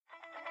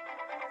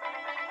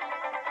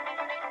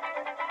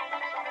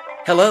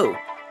Hello,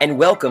 and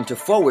welcome to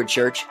Forward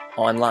Church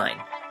Online.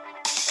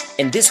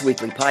 In this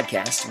weekly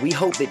podcast, we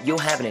hope that you'll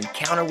have an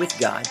encounter with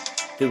God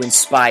through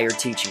inspired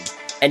teaching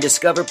and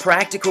discover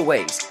practical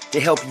ways to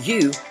help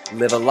you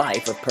live a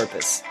life of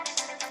purpose.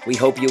 We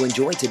hope you'll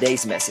enjoy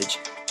today's message.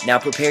 Now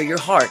prepare your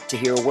heart to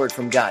hear a word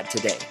from God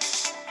today.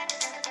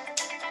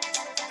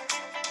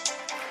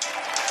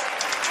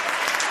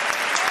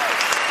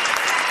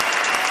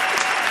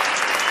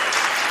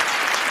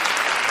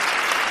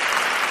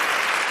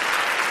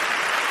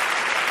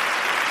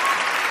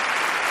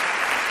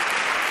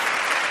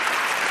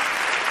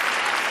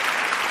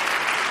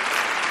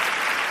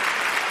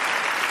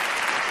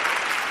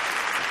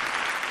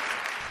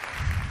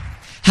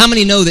 How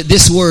many know that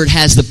this word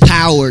has the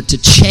power to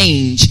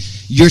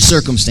change your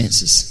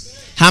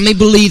circumstances? How many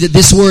believe that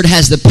this word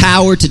has the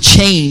power to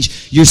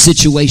change your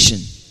situation?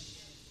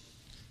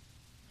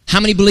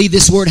 How many believe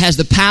this word has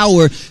the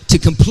power to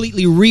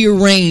completely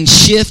rearrange,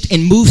 shift,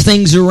 and move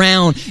things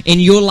around in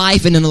your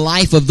life and in the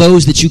life of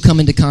those that you come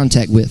into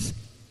contact with?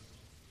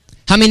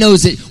 How many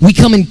knows that we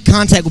come in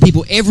contact with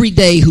people every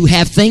day who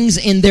have things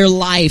in their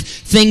life,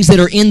 things that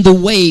are in the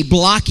way,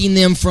 blocking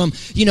them from,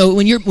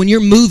 when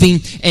you're moving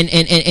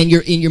and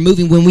you're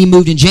moving. When we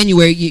moved in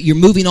January, you're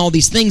moving all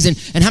these things,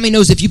 and how many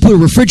knows if you put a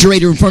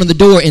refrigerator in front of the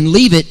door and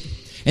leave it,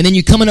 and then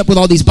you're coming up with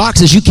all these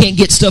boxes, you can't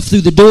get stuff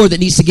through the door that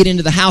needs to get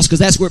into the house because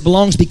that's where it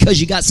belongs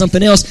because you got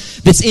something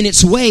else that's in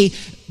its way.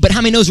 But how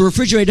many knows a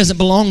refrigerator doesn't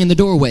belong in the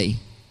doorway?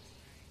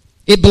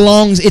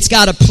 It's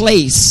got a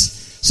place.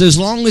 So as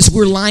long as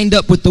we're lined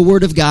up with the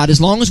Word of God,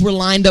 as long as we're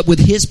lined up with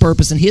His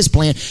purpose and His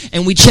plan,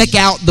 and we check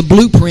out the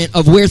blueprint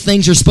of where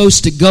things are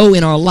supposed to go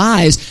in our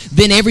lives,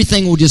 then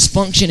everything will just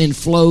function and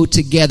flow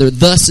together.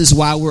 Thus is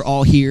why we're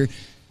all here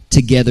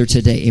together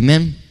today.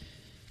 Amen?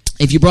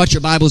 If you brought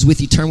your Bibles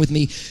with you, turn with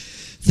me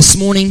this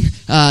morning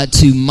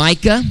to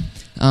Micah.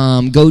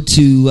 Go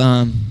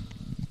to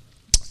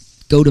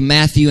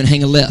Matthew and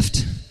hang a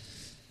left.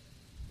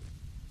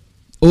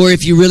 Or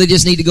if you really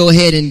just need to go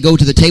ahead and go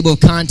to the table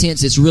of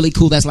contents, it's really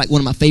cool. That's like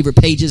one of my favorite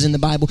pages in the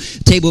Bible,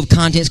 table of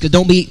contents, because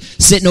don't be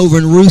sitting over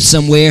in Ruth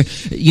somewhere,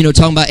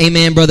 talking about,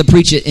 amen, brother,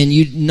 preach it, and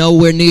you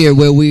nowhere near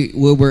where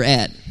we're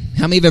at.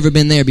 How many have ever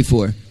been there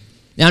before?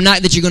 Now,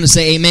 not that you're going to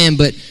say amen,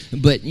 but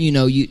where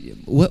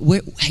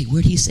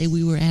did he say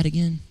we were at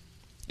again?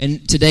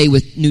 And today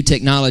with new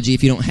technology,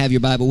 if you don't have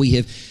your Bible, we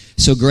have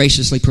so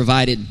graciously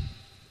provided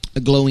a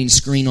glowing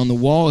screen on the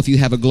wall. If you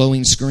have a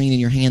glowing screen in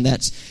your hand,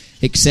 that's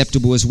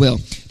acceptable as well.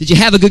 Did you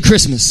have a good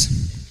Christmas?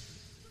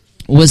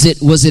 Was it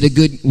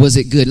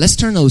good? Let's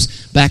turn those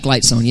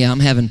backlights on. Yeah,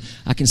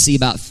 I can see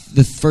about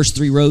the first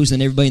three rows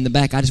and everybody in the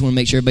back. I just want to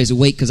make sure everybody's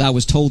awake because I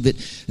was told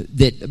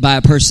that by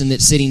a person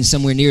that's sitting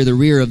somewhere near the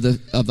rear of the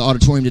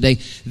auditorium today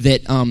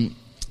that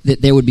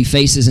there would be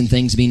faces and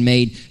things being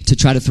made to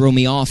try to throw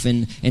me off,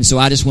 and so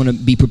I just want to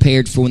be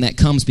prepared for when that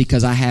comes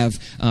because I have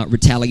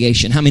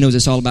retaliation. How many knows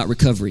it's all about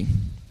recovery?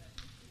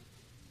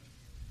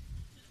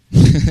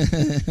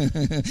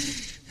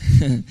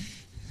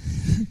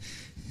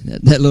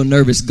 that little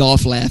nervous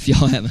golf laugh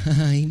y'all have,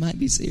 he might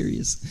be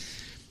serious.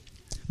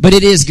 But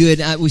it is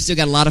good. We still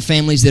got a lot of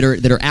families that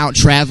are out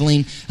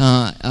traveling,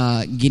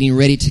 getting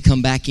ready to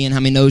come back in. How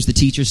many knows the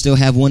teachers still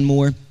have one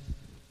more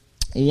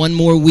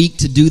week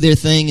to do their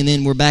thing, and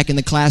then we're back in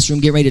the classroom,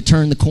 get ready to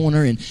turn the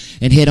corner and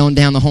head on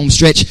down the home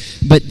stretch.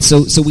 But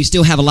so we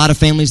still have a lot of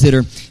families that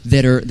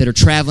are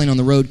traveling on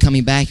the road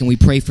coming back, and we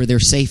pray for their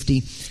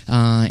safety.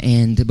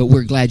 But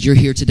we're glad you're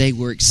here today.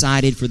 We're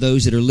excited for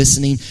those that are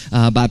listening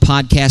by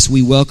podcast.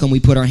 We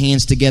put our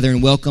hands together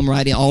and welcome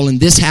right all in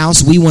this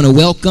house. We want to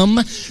welcome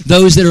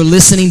those that are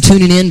listening,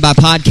 tuning in by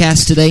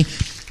podcast today.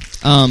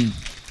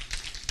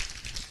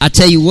 I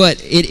tell you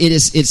what, it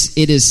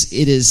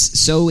is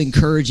so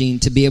encouraging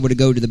to be able to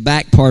go to the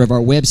back part of our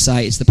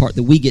website. It's the part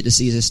that we get to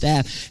see as a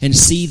staff and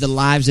see the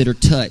lives that are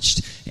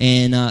touched.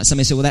 And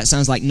somebody said, well, that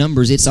sounds like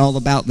numbers. It's all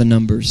about the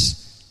numbers.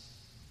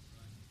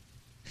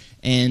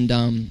 And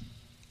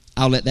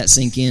I'll let that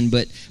sink in.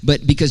 But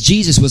because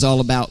Jesus was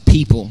all about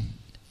people.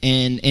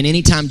 And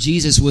anytime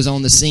Jesus was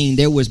on the scene,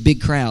 there was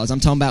big crowds. I'm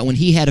talking about when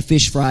he had a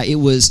fish fry, it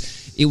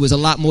was a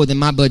lot more than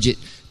my budget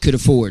could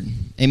afford.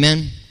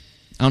 Amen?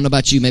 I don't know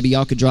about you. Maybe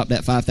y'all could drop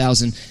that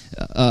 5,000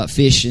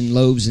 fish and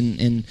loaves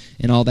and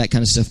all that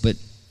kind of stuff. But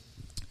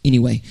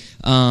anyway,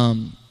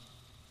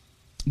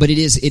 but it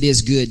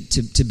is good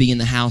to be in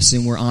the house,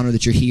 and we're honored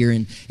that you're here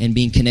and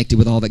being connected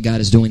with all that God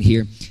is doing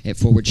here at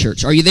Forward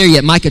Church. Are you there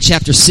yet? Micah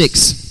chapter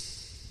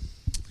 6,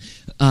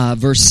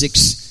 verse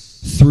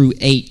 6 through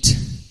 8.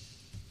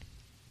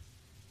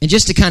 And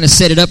just to kind of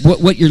set it up,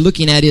 what you're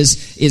looking at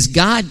is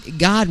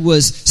God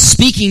was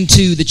speaking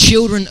to the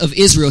children of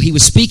Israel. He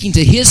was speaking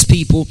to His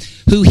people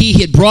who He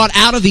had brought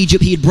out of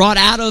Egypt. He had brought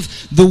out of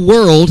the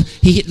world.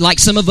 Like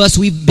some of us,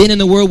 we've been in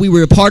the world. We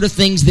were a part of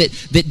things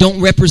that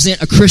don't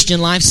represent a Christian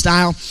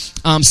lifestyle.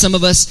 Some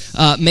of us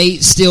may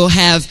still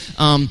have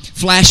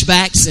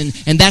flashbacks,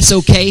 and that's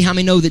okay. How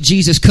many know that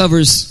Jesus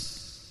covers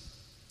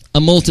A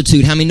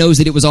multitude. How many knows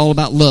that it was all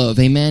about love?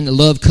 Amen.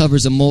 Love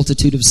covers a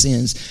multitude of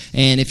sins.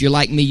 And if you're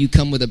like me, you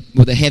came with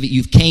a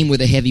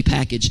heavy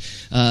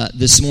package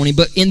this morning.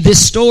 But in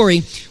this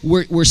story,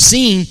 we're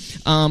seeing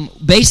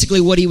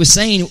basically what he was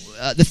saying,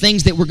 the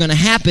things that were going to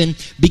happen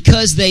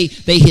because they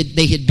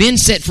had been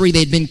set free. They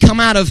had been come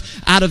out of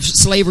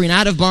slavery and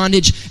out of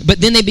bondage. But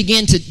then they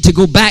began to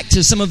go back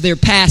to some of their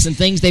past and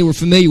things they were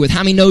familiar with.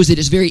 How many knows that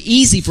it's very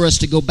easy for us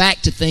to go back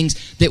to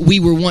things that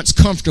we were once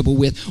comfortable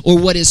with or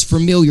what is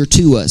familiar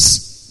to us?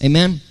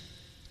 Amen.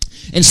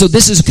 And so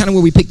this is kind of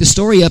where we pick the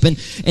story up. And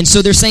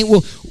so they're saying,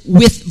 well,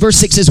 with verse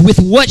 6 says, with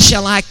what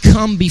shall I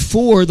come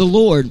before the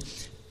Lord?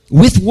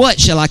 With what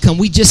shall I come?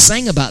 We just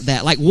sang about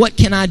that. Like, what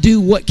can I do?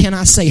 What can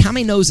I say? How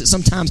many knows that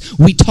sometimes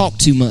we talk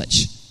too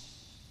much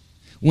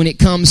when it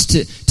comes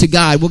to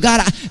God? Well,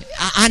 God,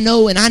 I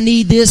know and I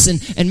need this.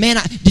 And man,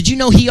 did you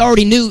know he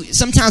already knew?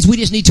 Sometimes we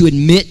just need to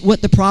admit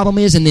what the problem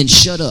is and then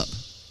shut up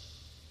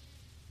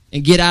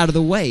and get out of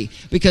the way.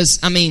 Because,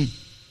 I mean,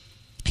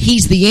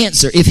 he's the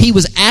answer. If he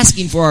was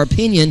asking for our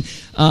opinion,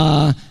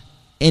 and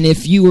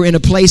if you were in a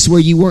place where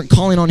you weren't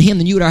calling on him,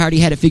 then you would have already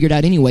had it figured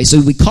out anyway. So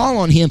we call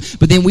on him,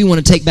 but then we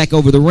want to take back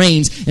over the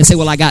reins and say,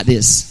 well, I got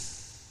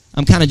this.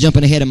 I'm kind of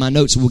jumping ahead of my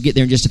notes, so we'll get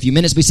there in just a few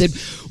minutes. But he said,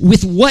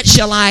 with what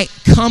shall I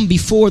come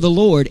before the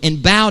Lord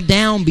and bow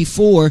down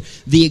before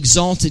the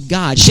exalted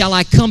God? Shall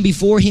I come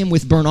before him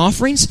with burnt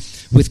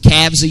offerings, with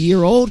calves a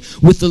year old?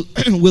 Will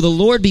the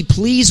Lord be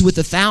pleased with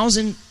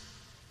thousands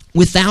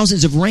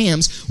of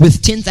rams,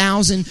 with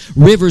 10,000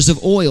 rivers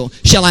of oil?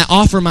 Shall I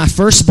offer my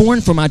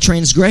firstborn for my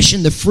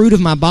transgression, the fruit of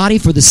my body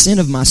for the sin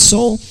of my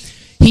soul?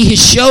 He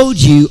has showed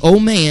you, O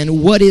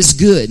man, what is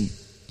good.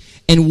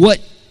 And what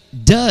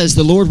does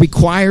the Lord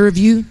require of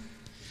you?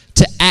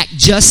 To act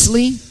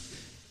justly,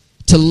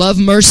 to love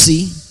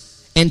mercy,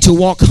 and to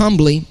walk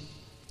humbly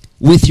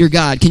with your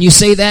God. Can you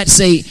say that?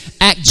 Say,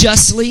 act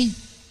justly,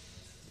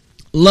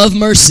 love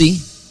mercy,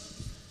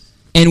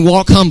 and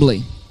walk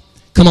humbly.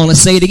 Come on,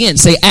 let's say it again.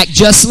 Say, act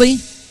justly,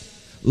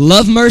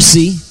 love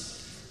mercy,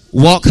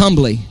 walk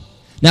humbly.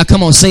 Now,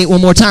 come on, say it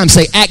one more time.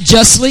 Say, act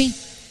justly,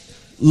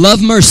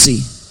 love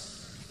mercy,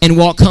 and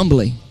walk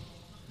humbly.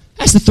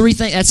 That's the three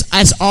things.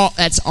 That's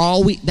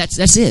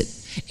it.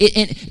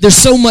 And there's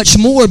so much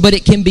more, but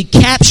it can be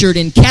captured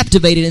and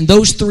captivated in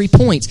those 3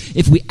 points.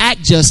 If we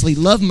act justly,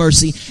 love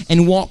mercy,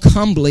 and walk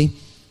humbly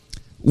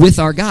with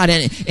our God.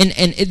 And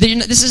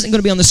this isn't going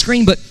to be on the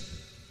screen, but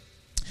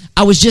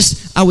I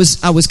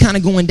was kind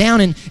of going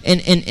down and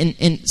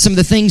some of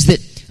the things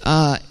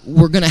that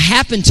were going to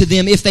happen to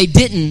them if they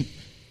didn't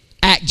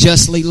act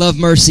justly, love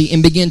mercy,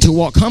 and begin to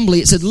walk humbly.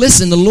 It said,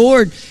 listen, the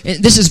Lord,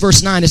 and this is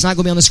verse 9, it's not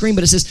going to be on the screen,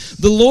 but it says,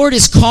 the Lord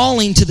is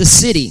calling to the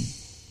city.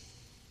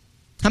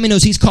 How many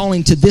knows he's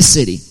calling to this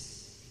city?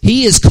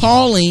 He is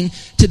calling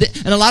to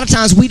and a lot of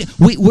times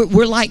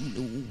we're like,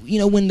 you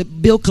know, when the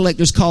bill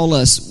collectors call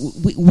us,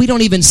 we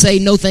don't even say,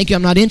 no, thank you,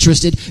 I'm not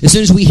interested. As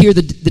soon as we hear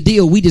the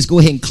deal, we just go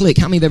ahead and click.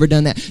 How many have ever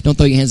done that? Don't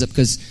throw your hands up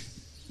because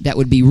that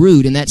would be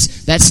rude. And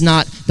that's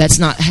not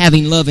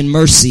having love and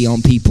mercy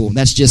on people.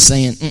 That's just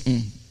saying,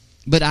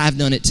 But I've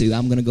done it too.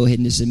 I'm going to go ahead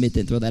and just admit that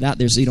and throw that out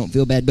there so you don't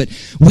feel bad. But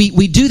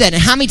we do that.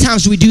 And how many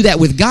times do we do that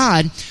with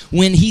God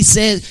when he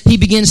says, he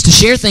begins to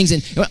share things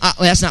and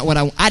that's not what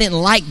I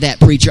didn't like that,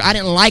 preacher. I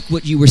didn't like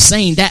what you were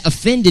saying. That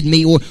offended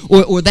me or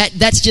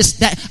that's just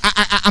that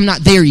I'm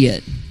not there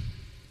yet.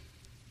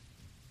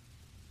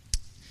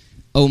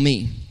 Oh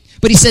me.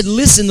 But he said,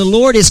 listen, the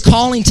Lord is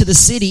calling to the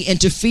city and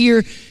to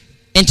fear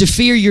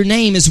your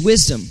name is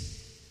wisdom.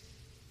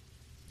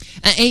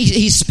 And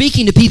he's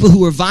speaking to people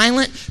who are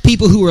violent,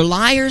 people who are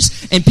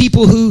liars, and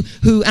people who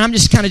and I'm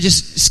just kind of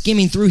just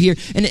skimming through here,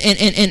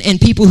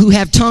 and people who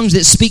have tongues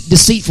that speak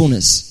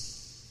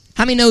deceitfulness.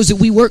 How many knows that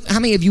how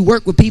many of you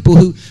work with people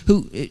who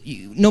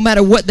no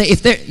matter what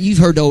you've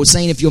heard the old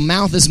saying, if your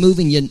mouth is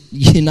moving,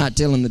 you're not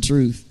telling the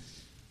truth.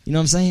 You know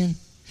what I'm saying?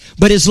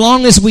 But as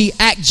long as we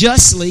act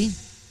justly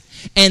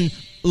and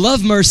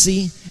love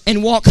mercy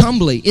and walk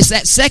humbly. It's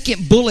that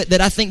second bullet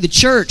that I think the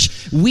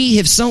church, we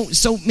have so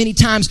many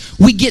times,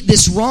 we get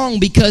this wrong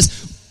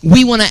because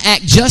we want to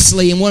act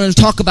justly and want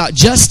to talk about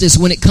justice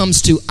when it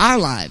comes to our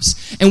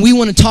lives. And we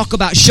want to talk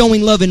about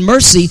showing love and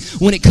mercy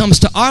when it comes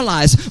to our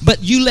lives.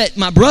 But you let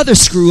my brother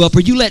screw up,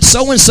 or you let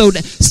so-and-so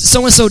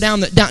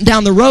down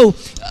the road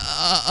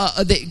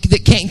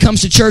that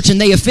comes to church and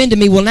they offended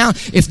me. Well, now,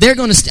 if they're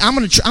going to, I'm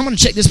going to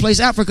check this place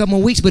out for a couple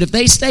more weeks, but if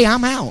they stay,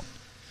 I'm out.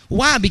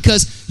 Why?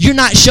 Because you're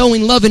not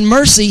showing love and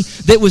mercy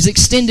that was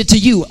extended to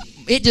you.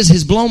 It just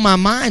has blown my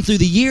mind through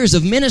the years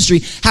of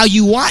ministry how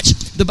you watch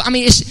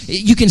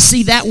you can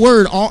see that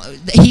word.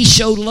 He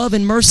showed love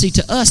and mercy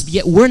to us,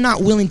 yet we're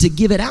not willing to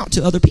give it out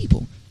to other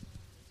people.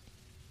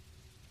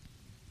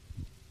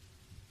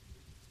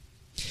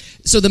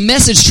 So the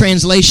Message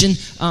translation,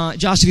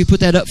 Josh, if you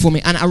put that up for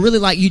me, and I really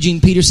like Eugene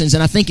Peterson's,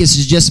 and I think this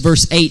is just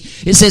verse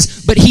 8. It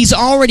says, but he's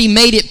already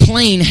made it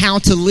plain how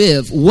to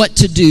live, what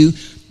to do,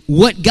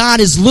 what God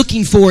is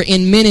looking for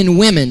in men and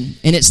women,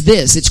 and it's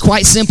this. It's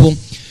quite simple.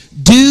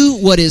 Do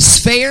what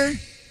is fair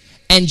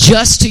and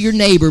just to your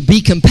neighbor.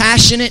 Be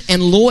compassionate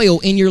and loyal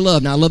in your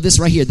love. Now, I love this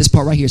right here. This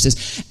part right here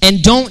says,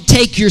 and don't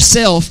take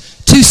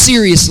yourself too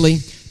seriously.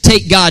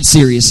 Take God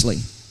seriously.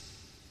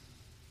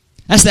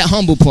 That's that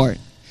humble part.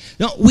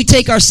 No, we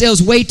take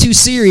ourselves way too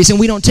serious and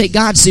we don't take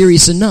God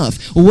serious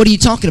enough. Well, what are you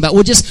talking about?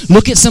 Well, just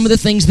look at some of the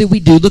things that we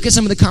do. Look at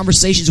some of the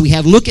conversations we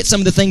have. Look at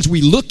some of the things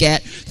we look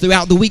at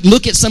throughout the week.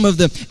 Look at some of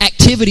the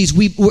activities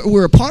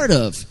we're a part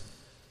of.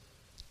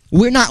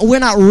 We're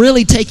not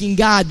really taking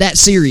God that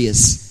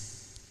serious.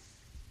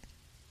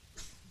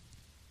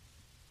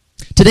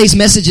 Today's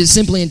message is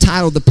simply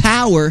entitled, The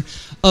Power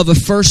of a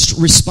First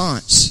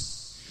Response.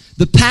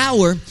 The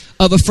power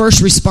of a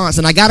first response.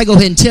 And I got to go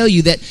ahead and tell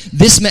you that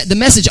the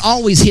message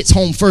always hits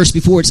home first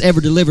before it's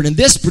ever delivered. And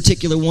this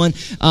particular one,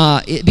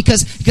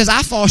 because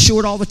I fall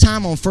short all the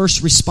time on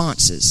first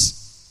responses,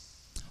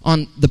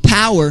 on the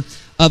power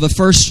of a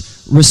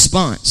first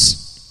response.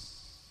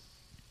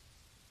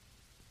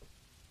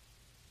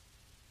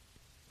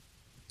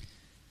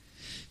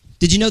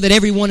 Did you know that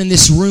everyone in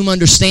this room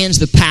understands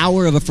the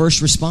power of a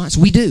first response?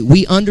 We do.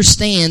 We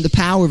understand the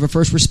power of a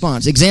first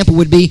response. Example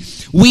would be,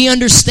 we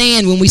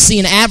understand when we see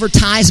an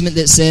advertisement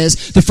that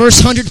says, the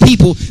first 100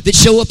 people that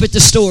show up at the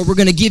store, we're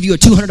going to give you a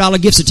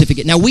 $200 gift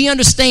certificate. Now, we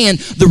understand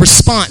the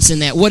response in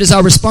that. What is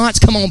our response?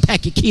 Come on,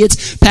 pack your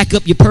kids, pack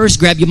up your purse,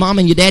 grab your mom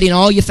and your daddy and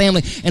all your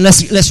family, and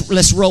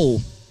let's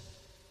roll.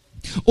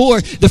 Or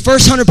the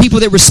first 100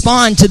 people that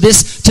respond to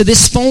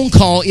this phone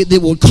call that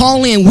will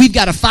call in, we've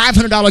got a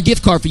 $500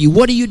 gift card for you.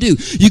 What do?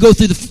 You go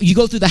through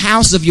the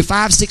house of your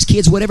 5, 6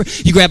 kids, whatever.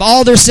 You grab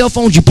all their cell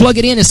phones, you plug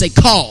it in and say,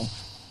 call.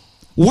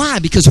 Why?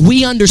 Because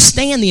we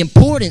understand the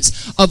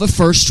importance of a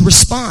first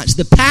response.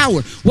 The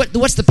power.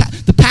 What's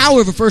the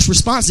power of a first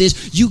response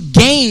is you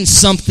gain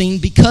something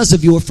because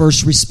of your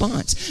first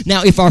response.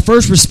 Now, if our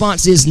first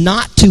response is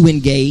not to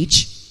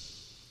engage,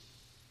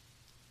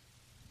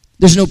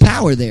 there's no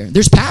power there.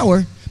 There's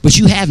power, but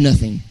you have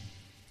nothing.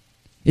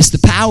 It's the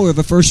power of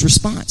a first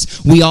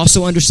response. We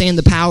also understand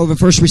the power of a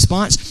first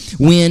response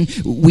when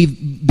we've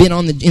been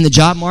in the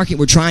job market.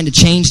 We're trying to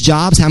change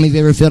jobs. How many of you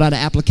ever filled out an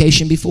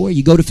application before?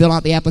 You go to fill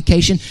out the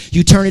application,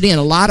 you turn it in.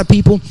 A lot of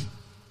people,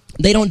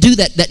 they don't do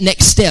that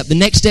next step. The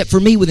next step for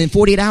me, within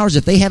 48 hours,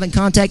 if they haven't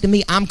contacted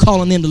me, I'm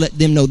calling them to let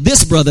them know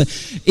this brother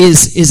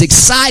is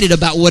excited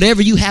about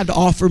whatever you have to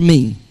offer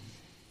me.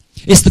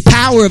 It's the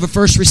power of a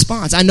first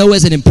response. I know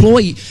as an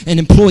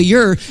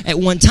employer at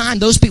one time,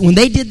 those people, when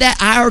they did that,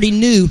 I already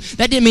knew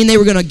that didn't mean they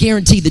were going to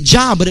guarantee the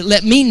job, but it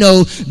let me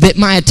know that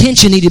my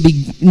attention needed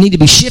to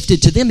be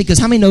shifted to them, because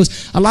how many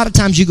knows a lot of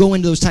times you go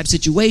into those type of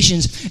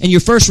situations and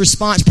your first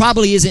response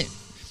probably isn't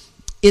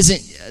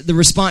the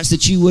response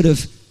that you would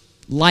have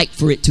liked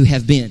for it to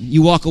have been.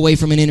 You walk away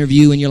from an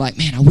interview and you're like,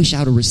 man, I wish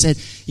I would have said,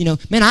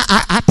 man,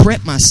 I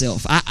prep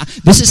myself.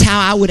 This is how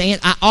I would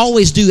I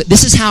always do it.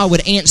 This is how I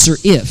would answer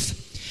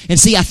if. And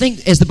see, I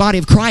think as the body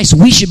of Christ,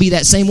 we should be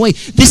that same way.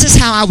 This is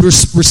how I would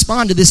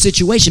respond to this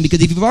situation,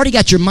 because if you've already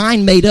got your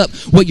mind made up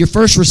what your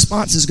first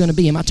response is going to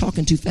be. Am I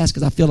talking too fast?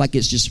 Because I feel like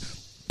it's just,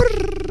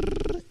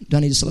 do I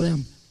need to slow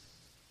down?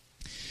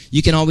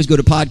 You can always go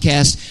to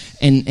podcast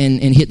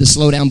and hit the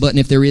slow down button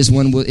if there is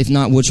one. If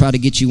not, we'll try to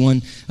get you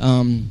one.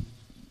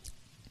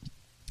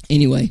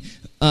 Anyway.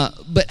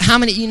 But how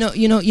many,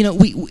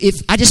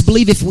 I just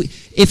believe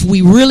if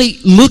we really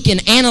look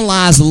and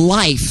analyze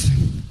life,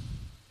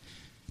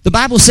 the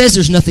Bible says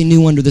there's nothing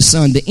new under the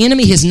sun. The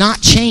enemy has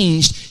not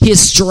changed his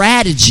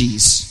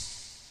strategies.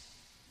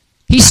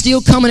 He's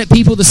still coming at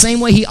people the same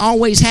way he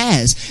always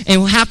has.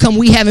 And how come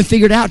we haven't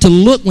figured out to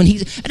look when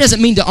that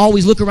doesn't mean to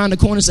always look around the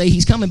corner and say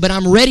he's coming, but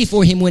I'm ready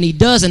for him when he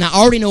does, and I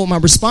already know what my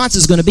response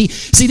is going to be.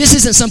 See, this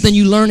isn't something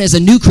you learn as a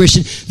new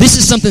Christian. This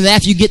is something that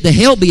after you get the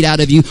hell beat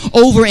out of you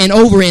over and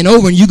over and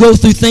over, and you go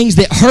through things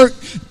that hurt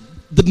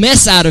the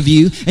mess out of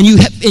you, and you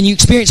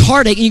experience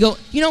heartache, and you go,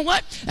 you know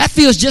what? That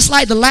feels just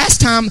like the last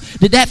time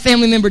that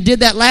family member did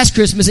that last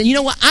Christmas, and you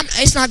know what?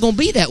 It's not going to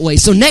be that way.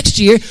 So next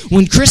year,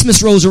 when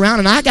Christmas rolls around,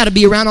 and I got to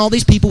be around all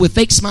these people with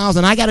fake smiles,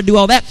 and I got to do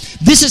all that,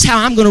 this is how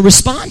I'm going to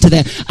respond to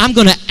that. I'm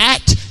going to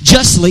act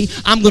justly,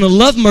 I'm going to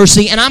love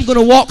mercy, and I'm going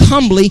to walk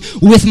humbly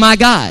with my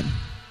God.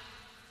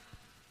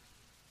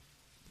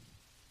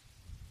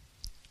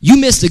 You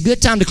missed a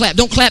good time to clap.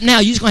 Don't clap now.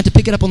 You're just going to have to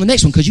pick it up on the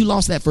next one because you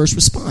lost that first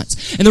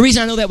response. And the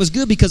reason I know that was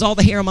good because all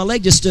the hair on my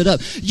leg just stood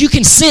up. You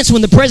can sense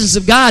when the presence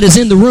of God is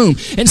in the room.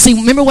 And see,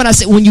 remember what I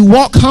said, when you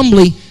walk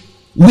humbly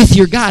with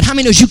your God, how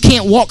many knows you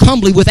can't walk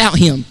humbly without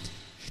Him?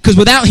 Because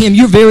without Him,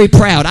 you're very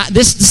proud.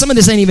 Some of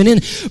this ain't even in,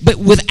 but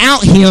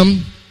without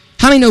Him,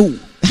 how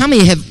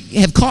many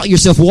have caught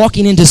yourself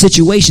walking into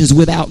situations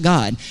without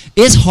God?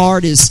 It's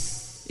hard.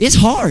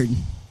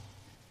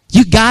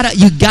 You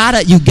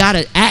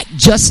gotta act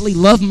justly,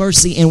 love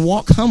mercy, and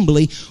walk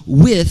humbly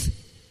with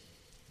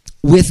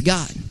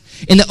God.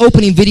 In the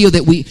opening video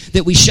that we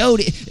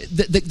showed,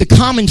 the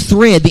common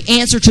thread, the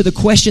answer to the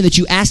question that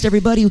you asked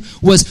everybody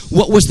was,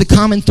 what was the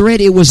common thread?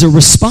 It was a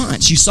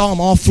response. You saw them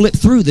all flip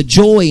through the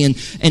joy and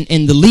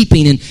the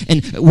leaping,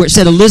 and where it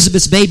said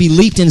Elizabeth's baby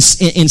leaped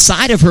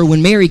inside of her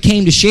when Mary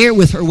came to share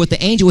with her what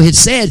the angel had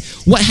said.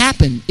 What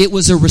happened? It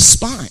was a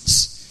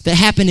response. that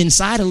happened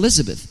inside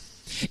Elizabeth.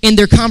 In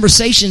their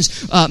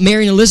conversations,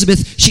 Mary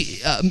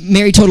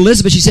told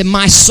Elizabeth, she said,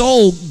 "My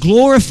soul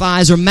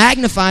glorifies or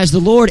magnifies the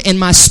Lord, and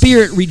my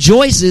spirit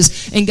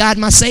rejoices in God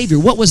my Savior."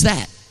 What was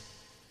that?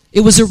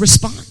 It was a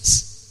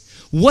response.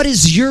 What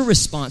is your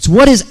response?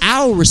 What is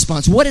our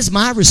response? What is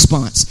my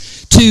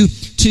response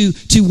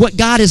to what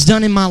God has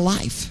done in my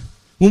life?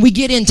 When we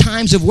get in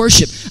times of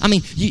worship, I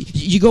mean,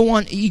 you go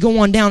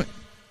on down.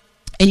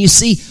 And you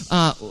see,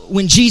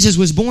 when Jesus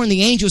was born,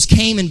 the angels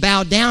came and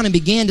bowed down and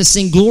began to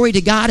sing glory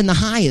to God in the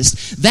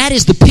highest. That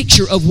is the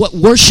picture of what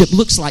worship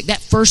looks like.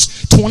 That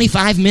first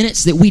 25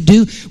 minutes that we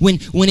do when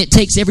it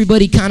takes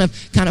everybody kind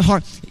of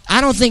hard. I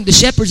don't think the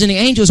shepherds and the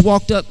angels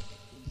walked up,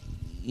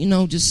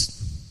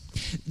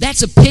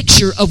 that's a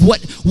picture of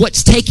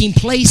what's taking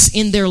place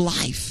in their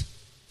life.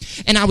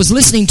 And I was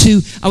listening to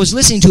a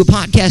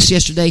podcast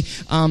yesterday,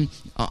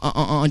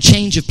 on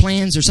Change of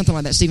Plans or something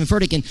like that, Stephen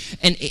Furtick,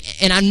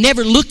 and I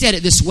never looked at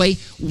it this way,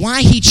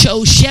 why he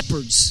chose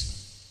shepherds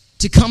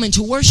to come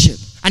into worship.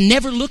 I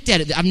never looked at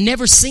it. I've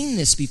never seen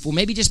this before.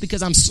 Maybe just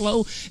because I'm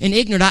slow and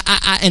ignorant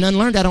and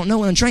unlearned, I don't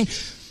know and untrained.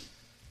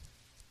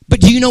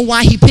 But do you know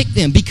why he picked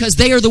them? Because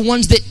they are the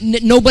ones that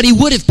nobody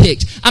would have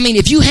picked. I mean,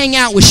 if you hang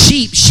out with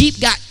sheep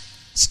got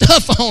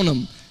stuff on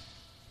them.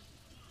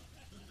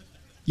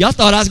 Y'all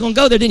thought I was going to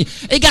go there, didn't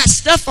you? They got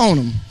stuff on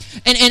them.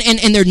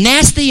 And they're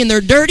nasty and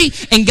they're dirty.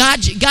 And God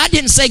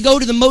didn't say, go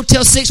to the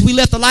Motel 6, we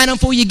left the light on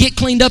for you, get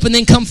cleaned up, and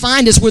then come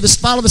find us where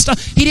follow the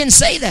stuff. He didn't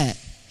say that.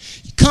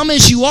 Come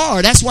as you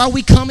are. That's why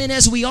we come in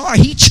as we are.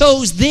 He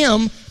chose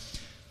them,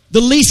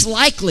 the least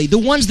likely. The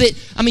ones that,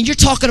 you're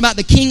talking about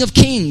the King of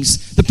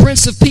Kings, the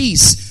Prince of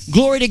Peace,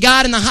 glory to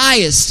God in the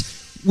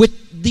highest,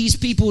 with these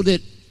people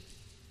that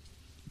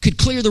could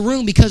clear the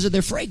room because of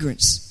their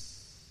fragrance.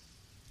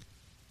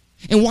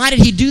 And why did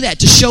he do that?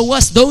 To show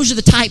us those are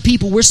the type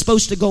people we're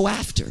supposed to go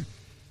after.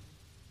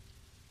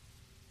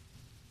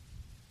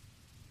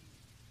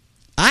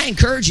 I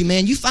encourage you,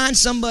 man. You find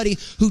somebody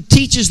who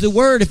teaches the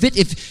word.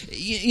 If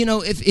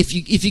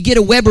you get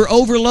a Weber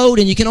overload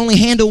and you can only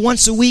handle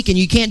once a week and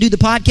you can't do the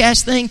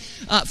podcast thing,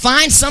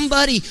 find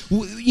somebody,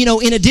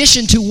 in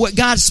addition to what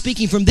God's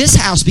speaking from this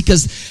house.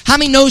 Because how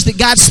many knows that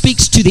God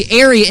speaks to the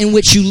area in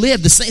which you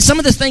live? Some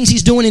of the things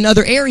He's doing in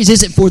other areas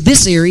isn't for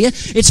this area.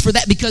 It's for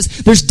that, because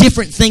there's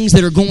different things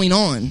that are going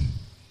on.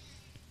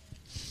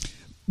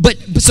 But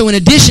so in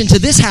addition to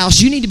this house,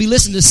 you need to be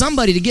listening to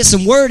somebody to get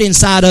some word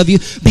inside of you,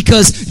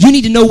 because you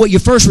need to know what your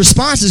first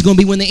response is going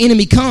to be when the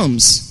enemy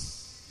comes.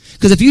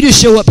 Because if you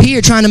just show up here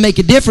trying to make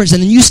a difference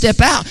and then you step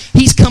out,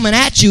 he's coming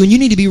at you, and you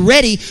need to be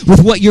ready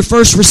with what your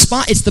first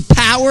response. It's the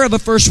power of a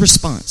first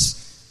response.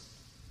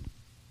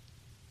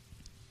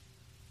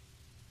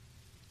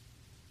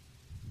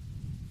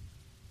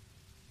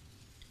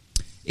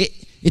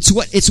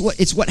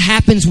 It's what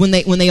happens when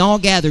they all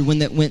gathered,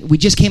 when we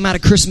just came out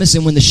of Christmas,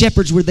 and when the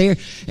shepherds were there,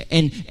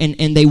 and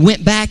they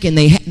went back and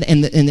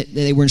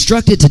they were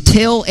instructed to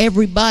tell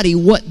everybody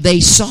what they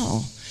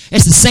saw.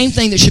 It's the same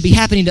thing that should be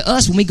happening to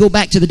us when we go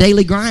back to the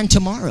daily grind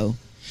tomorrow.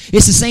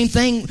 It's the same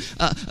thing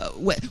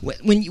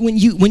when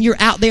you're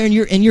out there and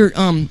you're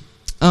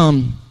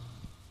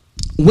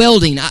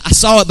welding. I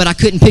saw it, but I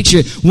couldn't picture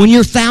it. When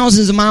you're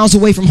thousands of miles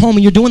away from home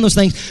and you're doing those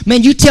things,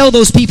 man, you tell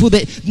those people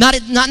that, not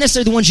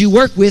necessarily the ones you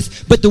work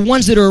with, but the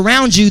ones that are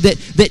around you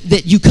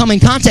that you come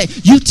in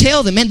contact, you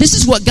tell them, man, this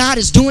is what God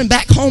is doing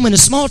back home in a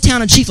small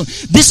town in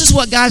Chiefland. This is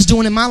what God's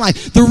doing in my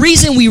life. The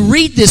reason we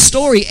read this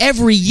story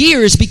every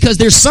year is because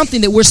there's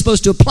something that we're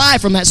supposed to apply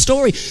from that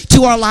story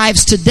to our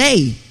lives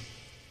today.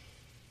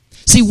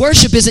 See,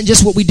 worship isn't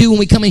just what we do when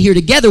we come in here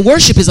together.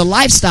 Worship is a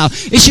lifestyle.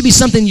 It should be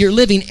something you're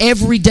living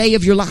every day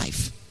of your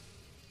life.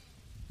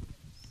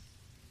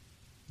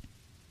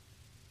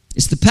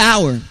 It's the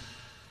power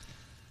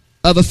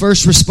of a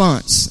first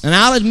response. And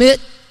I'll admit,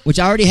 which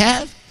I already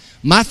have,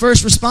 my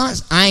first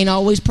response, I ain't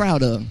always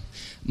proud of.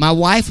 My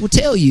wife will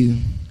tell you,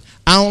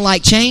 I don't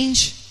like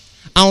change.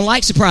 I don't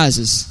like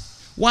surprises.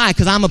 Why?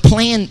 Because I'm a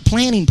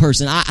planning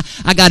person.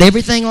 I got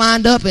everything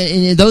lined up,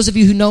 and those of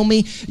you who know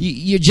me,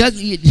 you're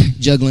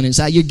juggling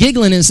inside. You're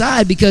giggling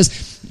inside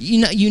because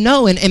you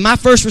know. And my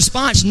first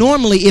response,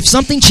 normally, if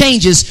something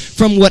changes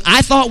from what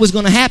I thought was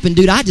going to happen,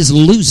 dude, I just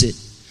lose it.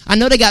 I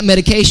know they got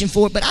medication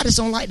for it, but I just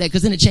don't like that,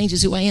 because then it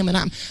changes who I am,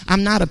 and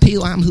I'm not a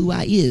pill. I'm who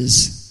I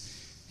is.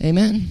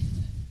 Amen.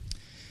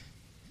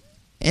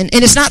 And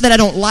it's not that I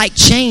don't like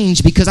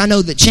change, because I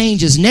know that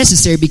change is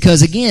necessary,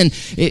 because, again,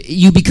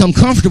 you become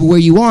comfortable where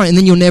you are, and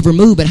then you'll never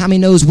move. But how many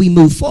knows we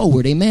move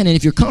forward? Amen. And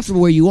if you're comfortable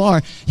where you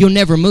are, you'll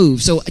never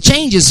move. So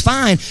change is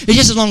fine. It's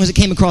just as long as it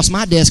came across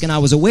my desk and I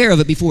was aware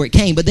of it before it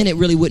came. But then it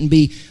really wouldn't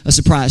be a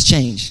surprise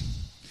change.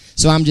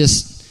 So I'm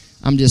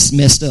just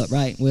messed up,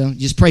 right? Well,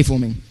 just pray for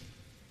me.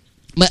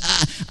 But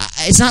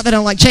it's not that I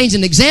don't like change.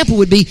 An example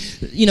would be,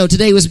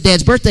 today was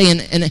Dad's birthday,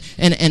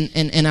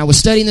 and I was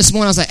studying this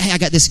morning. I was like, hey, I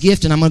got this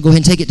gift, and I'm going to go ahead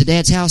and take it to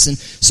Dad's house. And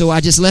so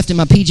I just left in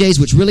my PJs,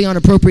 which really aren't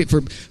appropriate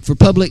for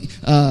public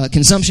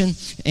consumption.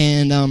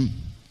 And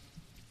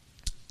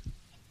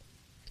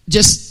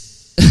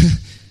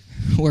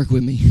Work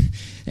with me.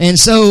 And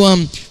so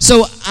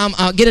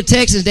I'll get a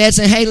text and Dad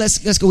saying, hey,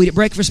 let's go eat at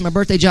breakfast. My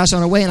birthday, Josh,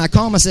 on our way. And I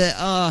call him. I said,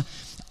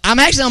 I'm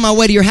actually on my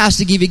way to your house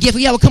to give you a gift.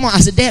 Yeah, well, come on. I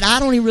said, Dad, I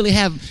don't even really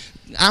have,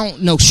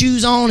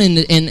 shoes on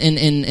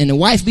and a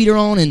wife beater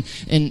on.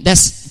 And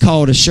that's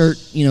called a shirt,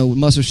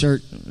 muscle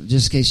shirt,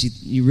 just in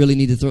case you really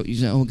need to throw, you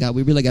say, oh, God,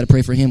 we really got to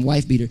pray for him,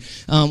 wife beater.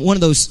 One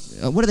of those,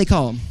 what do they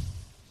call them?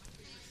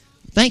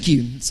 Thank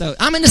you. So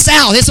I'm in the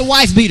South. It's a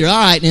wife beater. All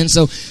right. And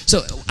so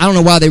I don't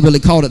know why they really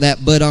called it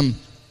that, but I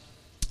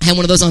had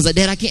one of those. I was like,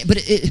 Dad, I can't.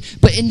 But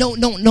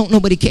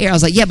nobody care. I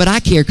was like, yeah, but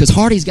I care because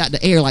Hardy's got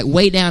the air like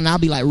way down, and I'll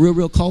be like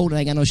real cold, and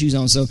I ain't got no shoes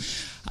on. So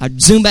I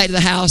zoomed back to the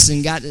house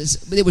and got this.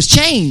 But it was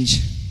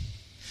change.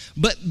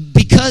 But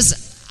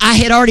because I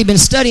had already been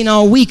studying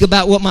all week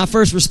about what my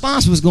first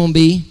response was going to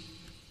be,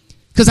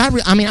 because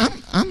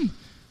I'm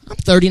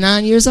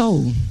 39 years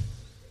old.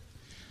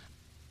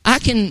 I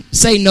can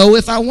say no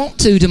if I want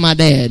to my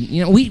dad.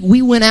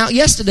 We went out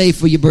yesterday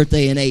for your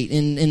birthday and ate,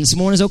 and this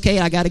morning's okay,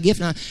 I got a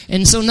gift now.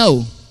 And so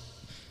no.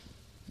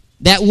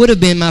 That would have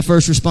been my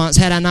first response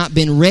had I not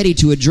been ready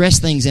to address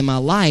things in my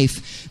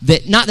life.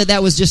 That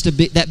was just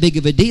that big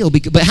of a deal.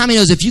 But how many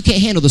knows if you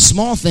can't handle the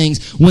small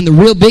things, when the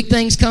real big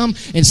things come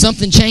and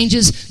something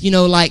changes,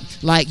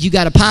 like you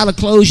got a pile of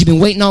clothes, you've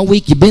been waiting all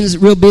week, you've been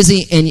real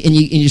busy, and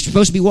you're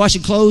supposed to be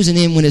washing clothes, and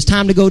then when it's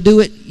time to go do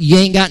it, you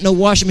ain't got no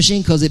washing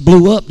machine because it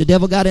blew up. The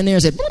devil got in there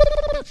and said,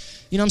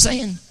 you know what I'm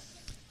saying?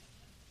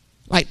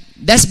 Like,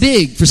 that's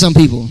big for some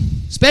people,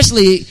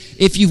 especially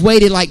if you've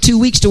waited like 2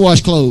 weeks to wash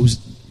clothes.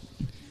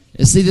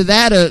 It's either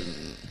that or,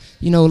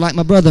 like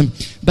my brother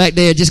back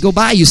there, just go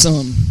buy you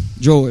some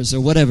drawers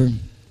or whatever.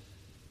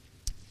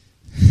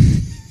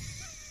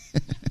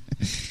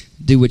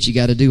 Do what you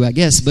got to do, I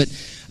guess. But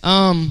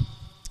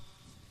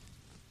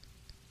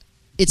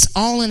it's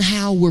all in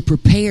how we're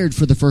prepared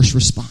for the first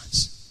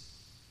response.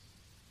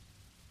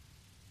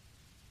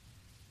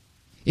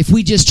 If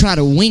we just try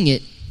to wing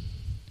it,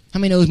 how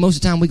many knows most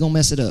of the time we're going to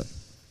mess it up?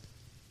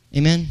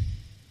 Amen?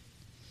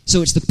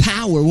 So it's the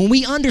power. When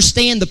we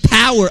understand the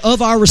power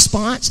of our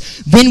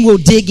response, then we'll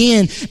dig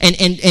in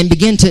and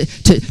begin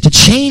to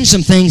change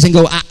some things and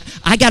go,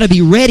 I got to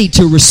be ready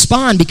to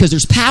respond because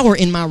there's power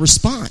in my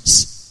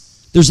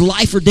response. There's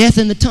life or death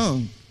in the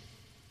tongue.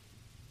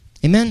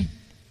 Amen?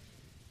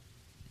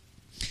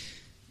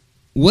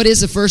 What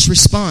is a first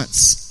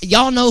response?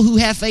 Y'all know who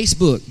have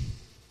Facebook.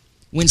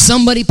 When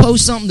somebody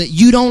posts something that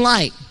you don't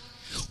like,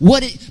 I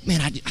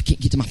can't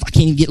get to I can't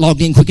even get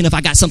logged in quick enough.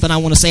 I got something I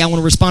want to say. I want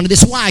to respond to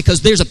this. Why?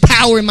 Because there's a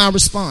power in my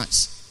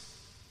response.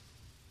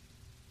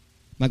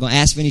 Am I going to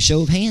ask for any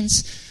show of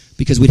hands?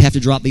 Because we'd have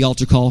to drop the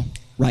altar call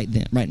right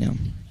now.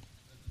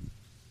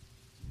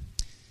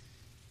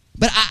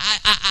 But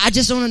I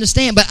just don't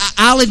understand. But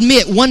I'll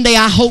admit, one day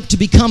I hope to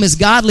become as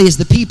godly as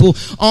the people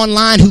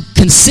online who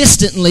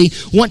consistently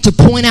want to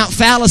point out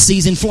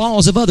fallacies and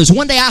flaws of others.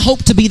 One day I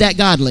hope to be that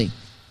godly.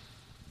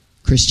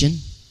 Christian.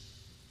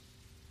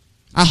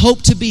 I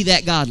hope to be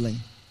that godly.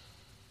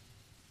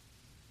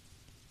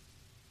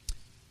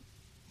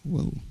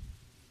 Whoa.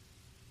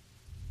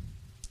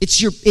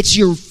 It's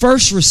your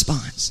first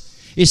response.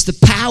 It's the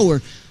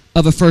power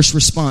of a first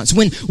response.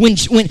 When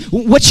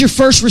what's your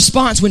first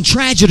response when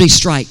tragedy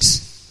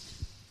strikes?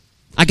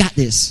 I got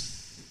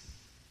this.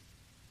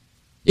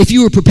 If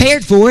you were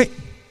prepared for it,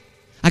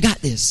 I got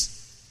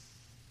this.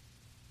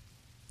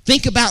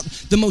 Think about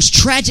the most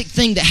tragic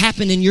thing that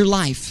happened in your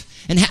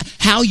life and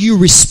how you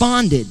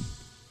responded.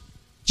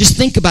 Just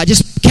think about it.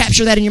 Just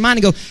capture that in your mind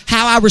and go,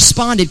 how I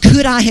responded.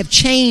 Could I have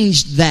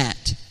changed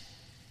that?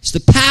 It's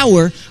the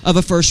power of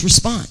a first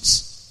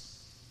response.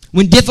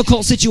 When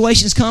difficult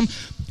situations come,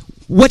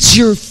 what's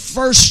your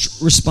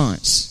first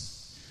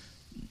response?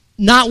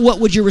 Not what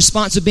would your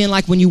response have been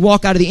like when you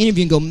walk out of the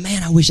interview and go,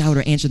 man, I wish I would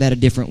have answered that a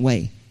different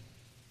way.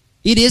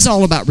 It is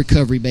all about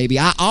recovery, baby.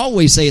 I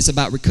always say it's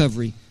about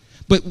recovery.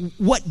 But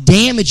what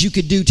damage you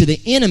could do to the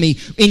enemy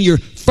in your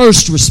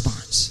first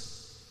response.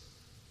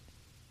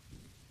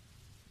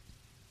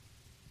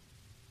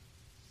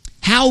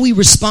 How we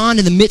respond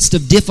in the midst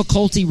of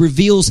difficulty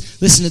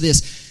reveals, listen to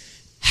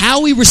this,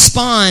 how we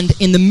respond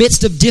in the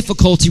midst of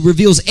difficulty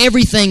reveals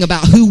everything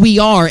about who we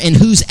are and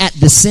who's at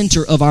the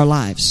center of our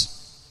lives.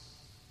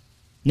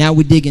 Now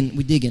we're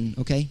digging,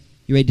 okay?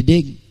 You ready to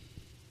dig?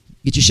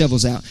 Get your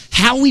shovels out.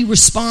 How we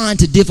respond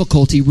to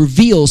difficulty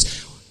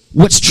reveals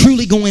what's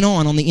truly going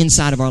on the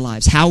inside of our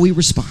lives. How we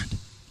respond.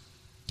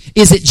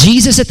 Is it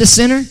Jesus at the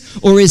center,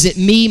 or is it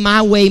me,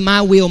 my way,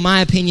 my will,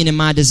 my opinion, and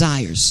my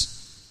desires?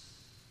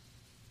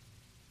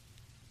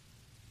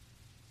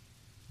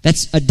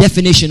 That's a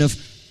definition of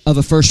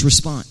a first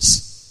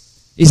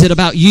response. Is it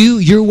about you,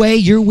 your way,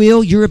 your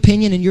will, your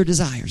opinion, and your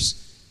desires?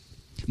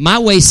 My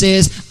way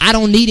says, I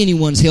don't need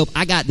anyone's help.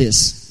 I got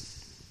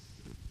this.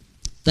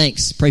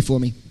 Thanks. Pray for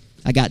me.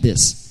 I got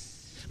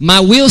this.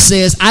 My will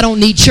says, I don't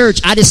need church.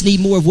 I just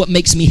need more of what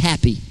makes me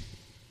happy.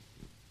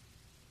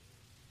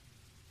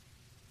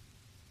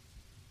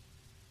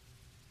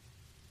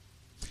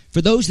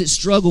 For those that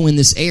struggle in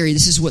this area,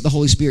 this is what the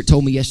Holy Spirit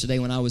told me yesterday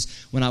when I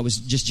was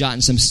just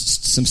jotting some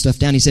stuff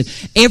down. He said,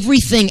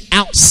 everything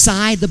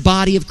outside the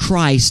body of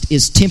Christ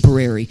is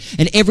temporary,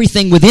 and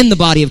everything within the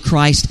body of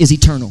Christ is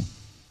eternal.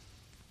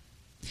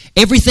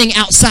 Everything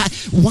outside.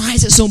 Why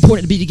is it so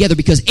important to be together?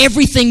 Because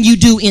everything you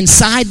do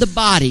inside the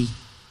body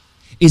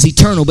is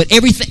eternal, but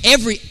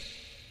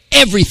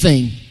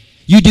everything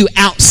you do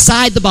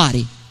outside the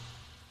body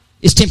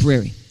is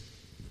temporary.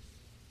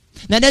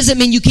 Now, that doesn't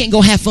mean you can't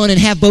go have fun and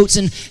have boats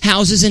and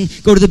houses and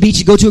go to the beach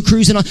and go to a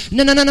cruise and all.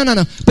 No.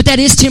 But that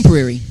is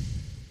temporary.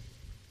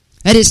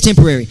 That is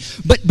temporary.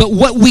 But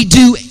what we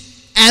do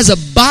as a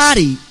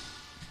body,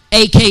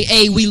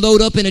 a.k.a. we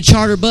load up in a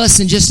charter bus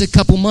in just a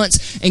couple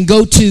months and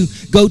go to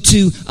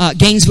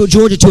Gainesville,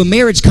 Georgia to a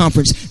marriage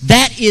conference,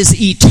 that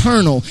is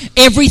eternal.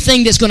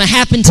 Everything that's going to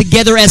happen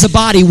together as a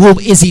body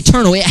is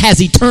eternal. It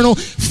has eternal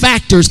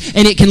factors,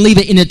 and it can leave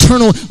an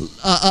eternal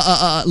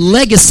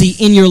legacy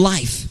in your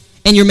life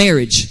and your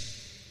marriage.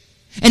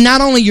 And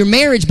not only your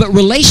marriage, but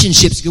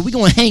relationships. We're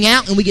going to hang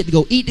out and we get to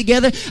go eat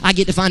together. I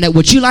get to find out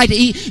what you like to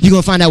eat. You're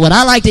going to find out what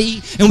I like to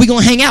eat. And we're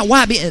going to hang out.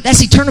 Why?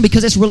 That's eternal,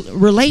 because it's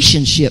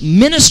relationship.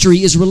 Ministry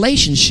is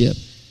relationship.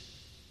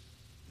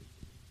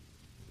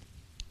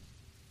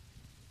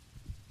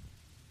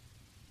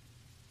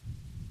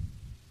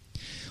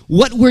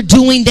 What we're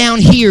doing down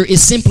here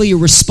is simply a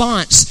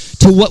response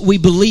to what we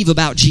believe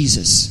about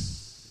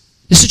Jesus.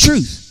 It's the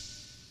truth.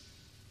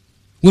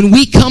 When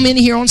we come in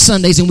here on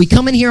Sundays and we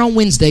come in here on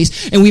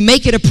Wednesdays and we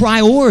make it a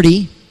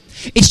priority,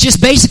 it's just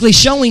basically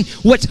showing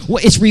what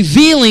it's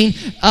revealing,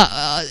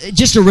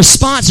 just a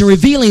response and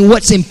revealing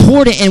what's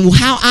important and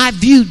how I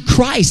viewed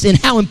Christ and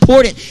how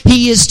important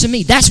He is to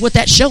me. That's what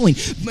that's showing.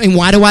 And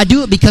why do I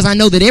do it? Because I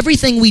know that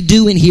everything we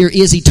do in here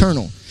is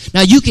eternal.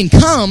 Now, you can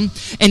come,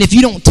 and if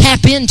you don't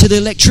tap into the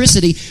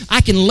electricity,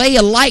 I can lay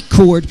a light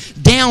cord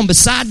down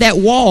beside that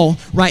wall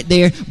right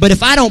there, but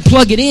if I don't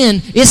plug it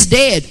in, it's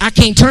dead. I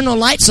can't turn the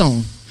lights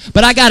on.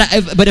 But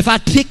if I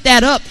pick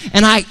that up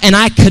and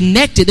I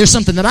connect it, there's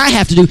something that I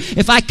have to do.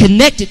 If I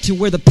connect it to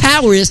where the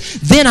power is,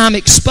 then I'm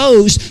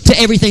exposed to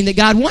everything that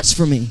God wants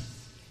for me.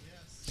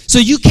 So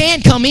you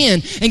can come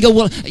in and go,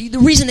 well, the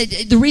reason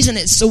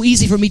it's so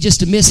easy for me just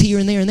to miss here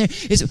and there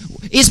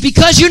is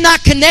because you're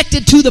not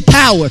connected to the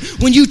power.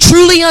 When you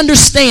truly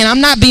understand,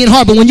 I'm not being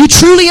hard, but when you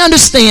truly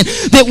understand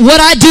that what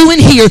I do in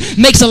here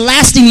makes a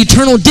lasting,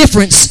 eternal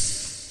difference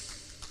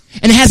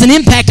and has an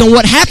impact on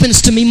what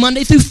happens to me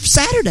Monday through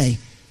Saturday.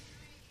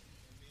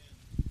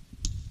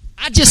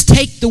 I just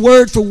take the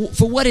word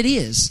for what it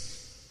is.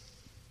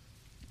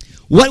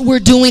 What we're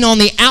doing on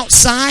the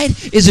outside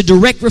is a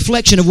direct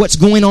reflection of what's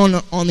going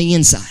on the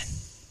inside.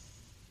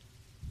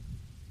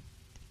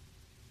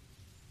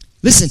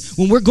 Listen,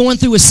 when we're going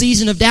through a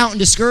season of doubt and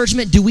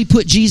discouragement, do we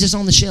put Jesus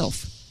on the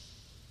shelf?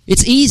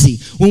 It's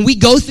easy. When we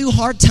go through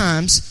hard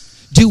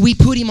times, do we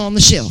put Him on the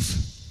shelf?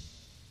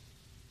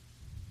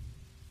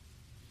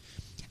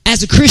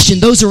 As a Christian,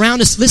 those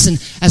around us, listen,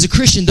 as a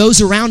Christian, those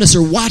around us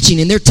are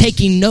watching and they're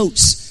taking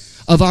notes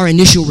of our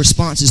initial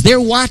responses. They're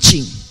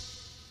watching.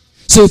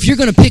 So if you're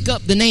going to pick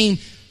up the name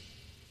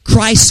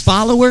Christ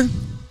follower,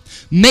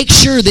 make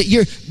sure that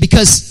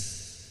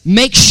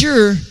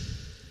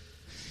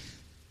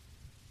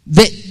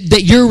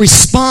that your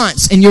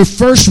response and your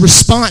first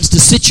response to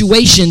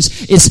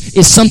situations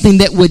is something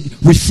that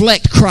would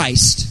reflect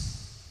Christ.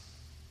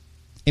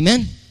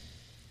 Amen?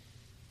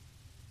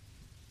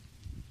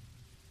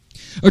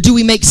 Or do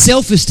we make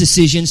selfish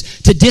decisions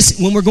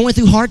when we're going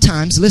through hard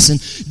times? Listen,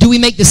 do we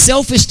make the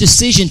selfish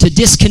decision to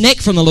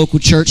disconnect from the local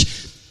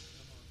church?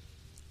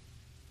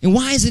 And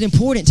why is it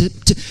important?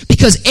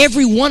 Because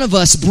every one of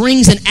us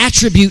brings an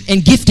attribute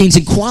and giftings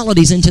and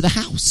qualities into the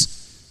house.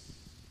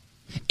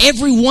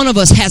 Every one of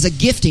us has a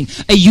gifting,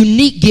 a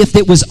unique gift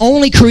that was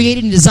only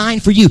created and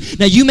designed for you.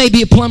 Now, you may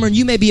be a plumber and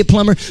you may be a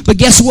plumber, but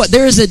guess what?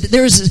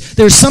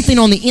 There's something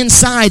on the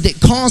inside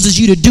that causes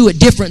you to do it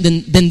different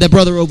than the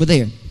brother over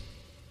there.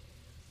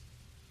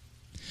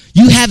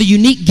 You have a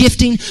unique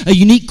gifting, a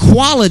unique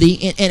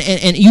quality,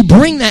 and you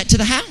bring that to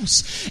the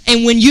house.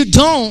 And when you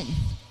don't,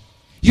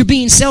 you're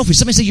being selfish.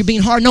 Somebody say you're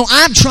being hard. No,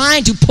 I'm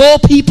trying to pull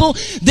people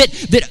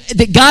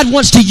that God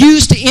wants to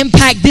use to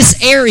impact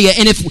this area.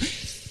 And if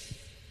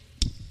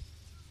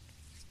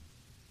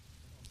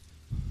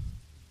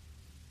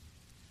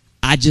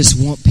I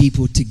just want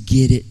people to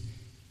get it.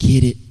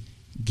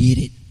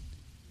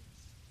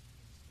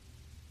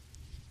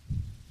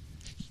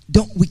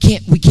 We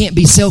can't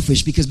be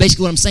selfish, because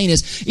basically what I'm saying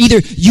is either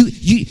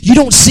you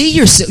don't see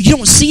yourself, you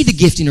don't see the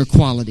gifting or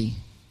quality.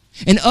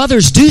 And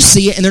others do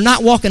see it, and they're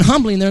not walking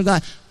humbly, and they're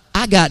like,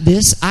 I got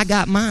this, I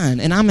got mine,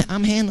 and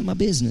I'm handling my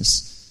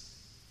business.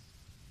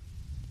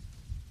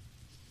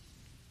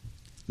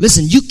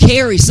 Listen, you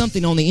carry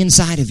something on the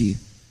inside of you.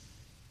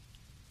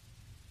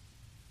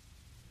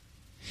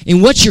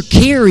 And what you're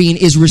carrying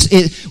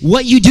is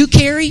what you do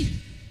carry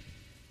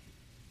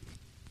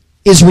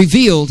is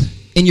revealed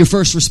in your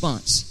first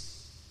response.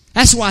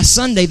 That's why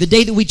Sunday, the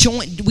day that we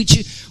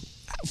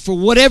for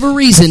whatever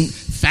reason,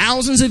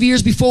 thousands of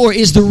years before,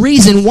 is the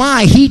reason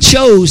why He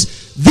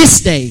chose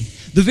this day,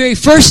 the very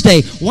first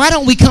day. Why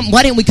didn't we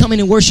come in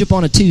and worship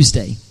on a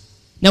Tuesday?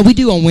 Now, we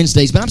do on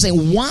Wednesdays, but I'm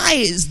saying, why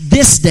is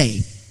this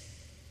day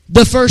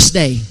the first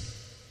day?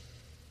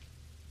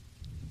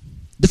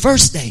 The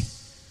first day.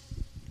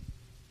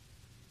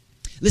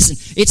 Listen,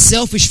 it's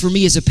selfish for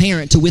me as a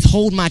parent to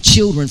withhold my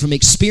children from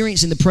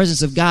experiencing the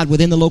presence of God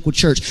within the local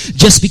church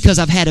just because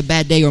I've had a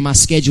bad day or my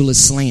schedule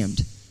is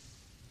slammed.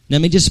 Let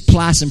me just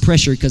apply some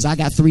pressure because I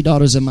got 3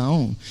 daughters of my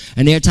own.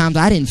 And there are times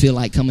I didn't feel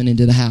like coming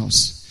into the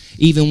house.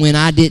 Even when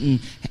it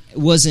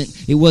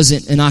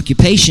wasn't an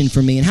occupation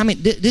for me. And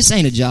this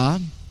ain't a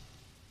job.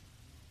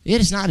 It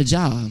is not a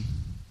job.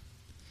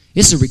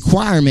 It's a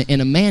requirement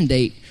and a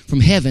mandate from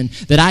heaven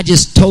that I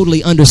just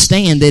totally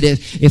understand that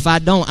if I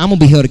don't, I'm going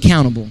to be held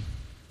accountable.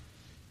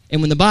 And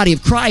when the body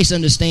of Christ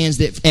understands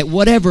that at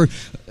whatever,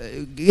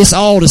 it's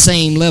all the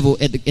same level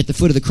at the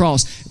foot of the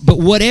cross, but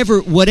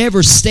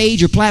whatever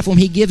stage or platform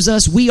he gives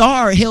us, we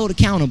are held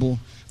accountable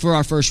for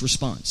our first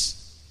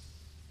response.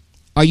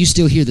 Are you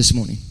still here this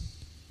morning?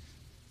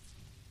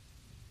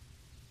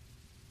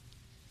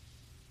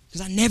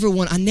 Because I never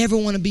want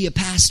to be a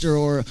pastor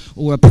or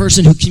a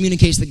person who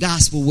communicates the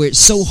gospel where it's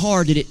so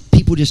hard that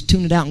people just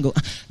tune it out and go,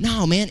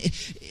 no, man.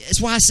 That's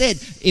why I said,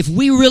 if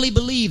we really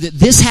believe that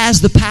this has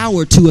the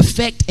power to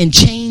affect and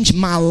change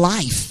my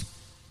life,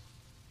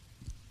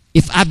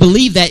 if I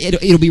believe that,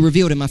 it'll be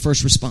revealed in my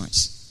first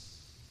response.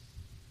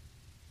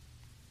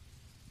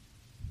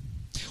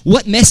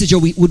 What message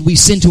would we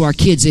send to our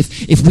kids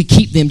if we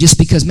keep them just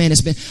because, man,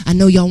 I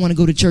know y'all want to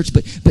go to church,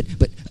 but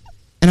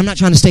and I'm not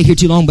trying to stay here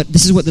too long, but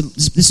this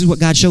is what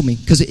God showed me,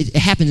 because it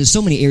happens in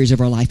so many areas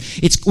of our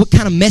life. It's what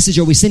kind of message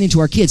are we sending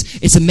to our kids?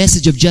 It's a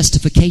message of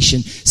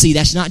justification. See,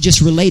 that's not just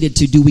related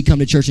to do we come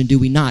to church and do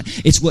we not.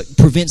 It's what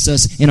prevents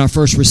us in our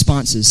first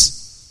responses.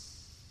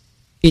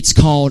 It's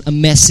called a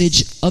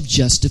message of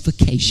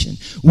justification.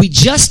 We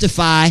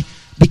justify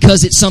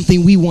because it's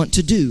something we want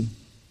to do.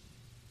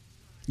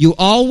 You'll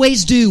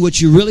always do what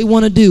you really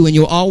want to do, and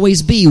you'll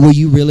always be where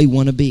you really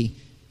want to be.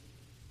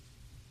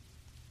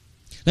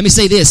 Let me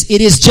say this.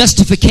 It is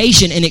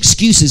justification and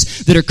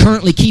excuses that are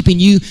currently keeping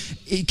you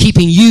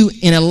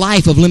in a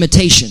life of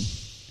limitation.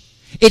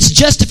 It's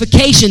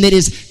justification that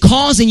is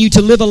causing you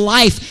to live a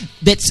life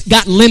that's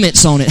got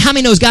limits on it. How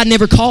many knows God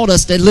never called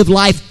us to live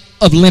life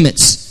of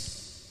limits?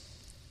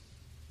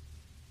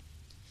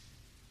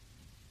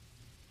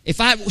 If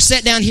I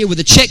sat down here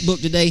with a checkbook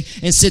today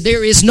and said,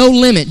 there is no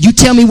limit, you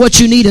tell me what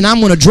you need and I'm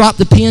going to drop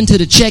the pen to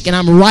the check and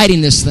I'm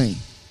writing this thing.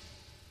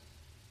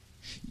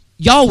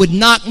 Y'all would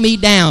knock me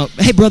down.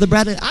 Hey, Brother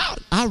Bradley,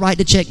 I'll write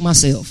the check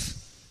myself.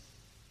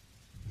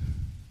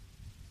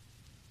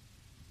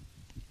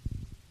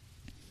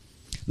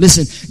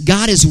 Listen,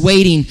 God is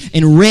waiting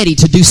and ready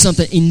to do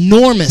something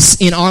enormous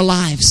in our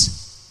lives.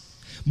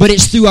 But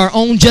it's through our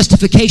own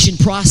justification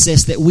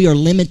process that we are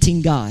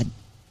limiting God.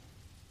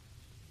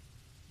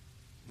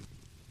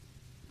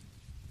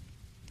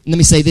 Let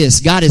me say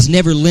this. God is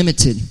never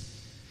limited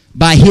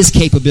by His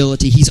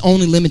capability. He's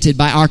only limited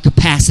by our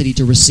capacity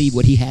to receive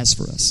what He has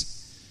for us.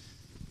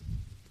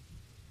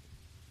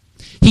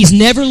 He's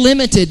never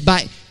limited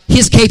by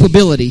His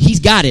capability. He's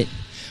got it.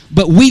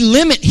 But we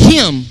limit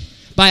Him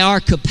by our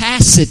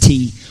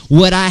capacity,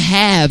 what I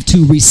have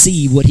to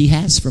receive what He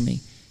has for me.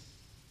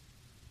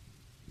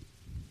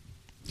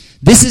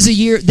 This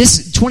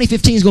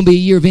 2015 is going to be a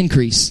year of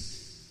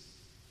increase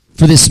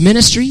for this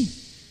ministry.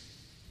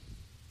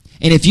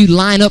 And if you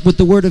line up with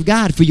the Word of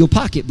God for your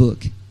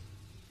pocketbook,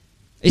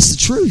 it's the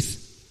truth.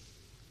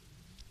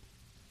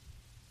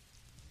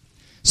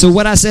 So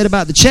what I said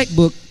about the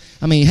checkbook,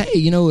 I mean, hey,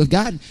 if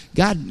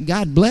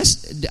God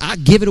blessed, I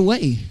give it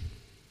away.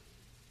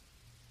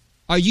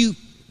 Are you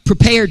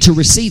prepared to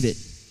receive it?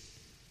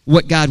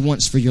 What God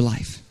wants for your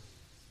life?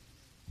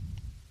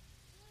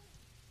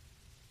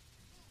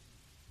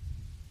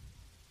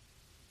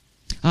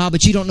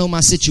 But you don't know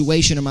my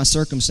situation or my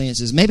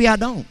circumstances. Maybe I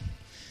don't.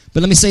 But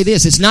let me say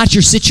this. It's not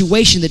your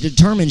situation that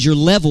determines your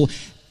level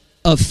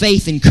of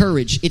faith and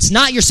courage. It's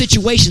not your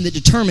situation that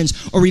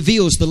determines or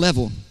reveals the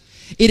level.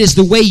 It is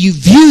the way you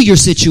view your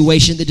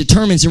situation that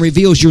determines and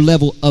reveals your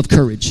level of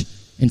courage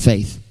and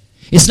faith.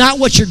 It's not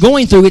what you're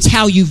going through, it's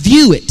how you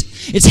view it.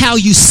 It's how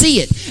you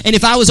see it. And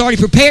if I was already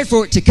prepared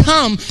for it to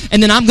come,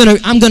 and then I'm going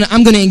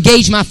to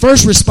engage my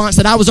first response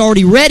that I was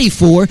already ready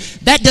for,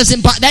 that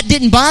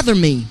didn't bother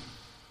me.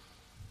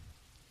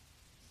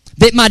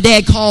 That my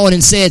dad called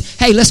and said,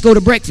 "Hey, let's go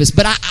to breakfast."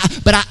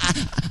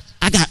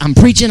 I'm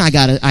preaching. I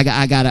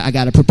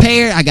gotta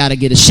prepare. I gotta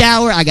get a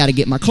shower. I gotta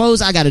get my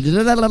clothes. I gotta .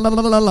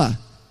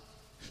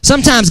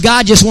 Sometimes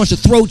God just wants to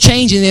throw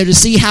change in there to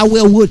see how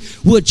well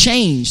would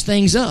change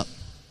things up.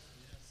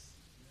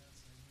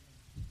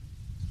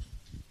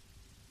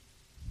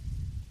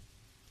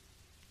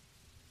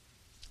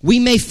 We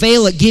may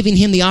fail at giving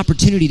Him the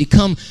opportunity to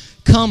come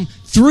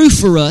through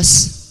for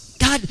us.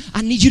 God,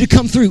 I need you to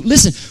come through.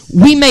 Listen,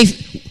 we may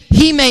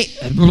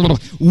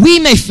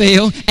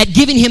fail at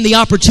giving Him the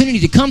opportunity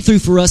to come through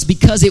for us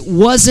because it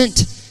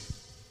wasn't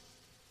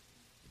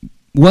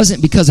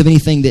because of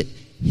anything that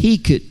He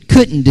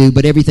couldn't do,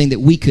 but everything that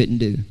we couldn't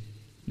do.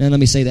 Now let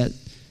me say that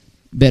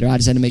better. I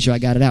just had to make sure I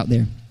got it out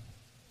there.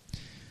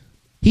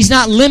 He's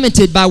not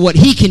limited by what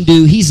he can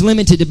do. He's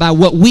limited by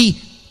what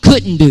we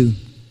couldn't do.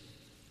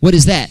 What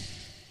is that?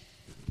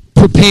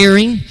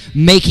 Preparing,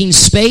 making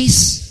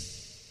space.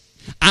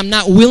 I'm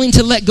not willing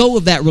to let go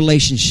of that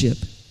relationship.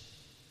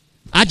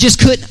 I just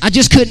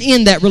couldn't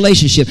end that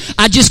relationship.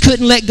 I just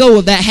couldn't let go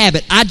of that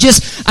habit. I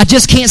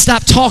just can't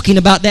stop talking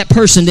about that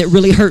person that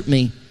really hurt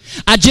me.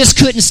 I just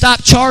couldn't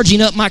stop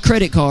charging up my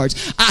credit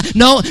cards.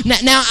 Now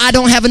I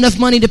don't have enough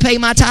money to pay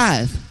my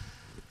tithe.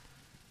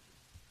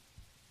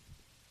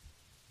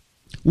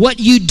 What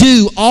you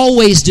do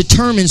always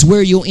determines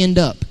where you'll end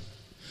up.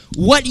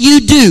 What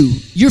you do,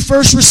 your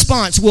first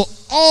response will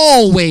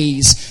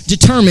always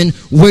determine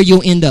where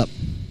you'll end up.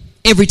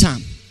 Every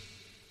time.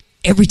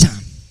 Every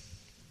time.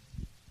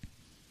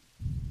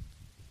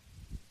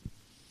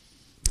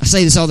 I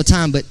say this all the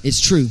time, but it's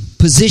true.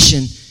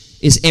 Position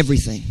is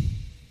everything.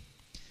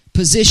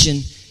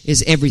 Position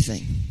is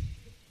everything.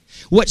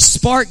 What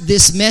sparked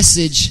this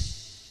message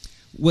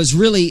was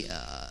really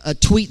a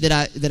tweet that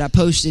I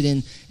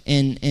posted,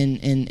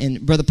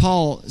 and Brother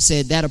Paul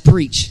said, "That'll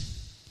preach."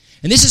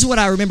 And this is what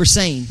I remember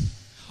saying.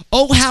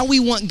 Oh, how we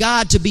want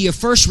God to be a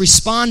first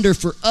responder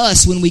for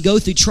us when we go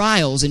through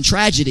trials and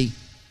tragedy.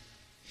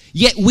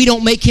 Yet we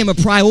don't make him a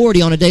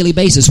priority on a daily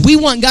basis. We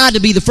want God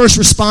to be the first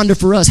responder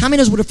for us. How many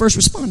knows what a first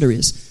responder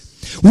is?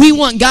 We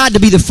want God to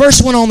be the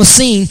first one on the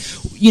scene,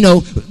 you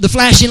know, the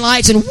flashing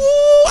lights and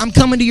woo, I'm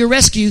coming to your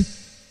rescue.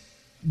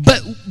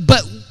 But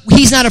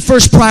he's not a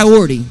first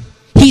priority.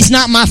 He's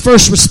not my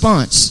first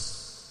response.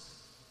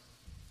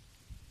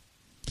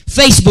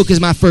 Facebook is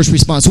my first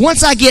response.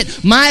 Once I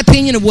get my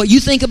opinion of what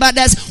you think about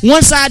that,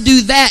 once I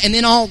do that and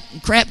then all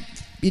crap,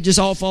 it just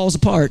all falls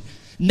apart.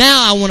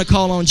 Now I want to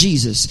call on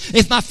Jesus.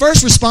 If my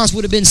first response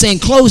would have been saying,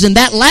 close in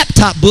that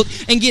laptop book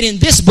and get in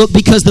this book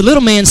because the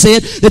little man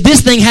said that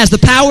this thing has the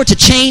power to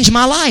change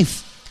my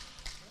life.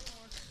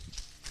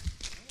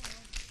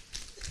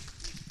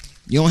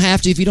 You don't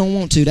have to if you don't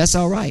want to. That's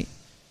all right.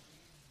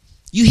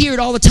 You hear it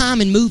all the time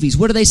in movies.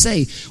 What do they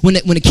say when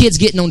a kid's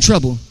getting in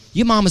trouble?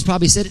 Your mom has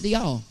probably said it to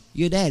y'all.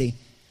 Your daddy.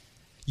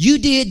 You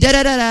did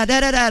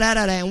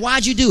da-da-da-da-da-da-da-da-da, and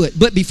why'd you do it?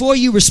 But before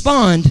you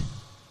respond,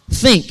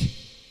 think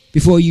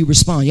before you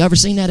respond. You ever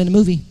seen that in a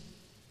movie?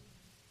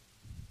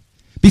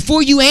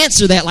 Before you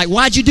answer that, like,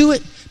 why'd you do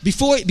it?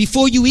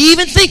 Before you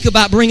even think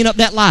about bringing up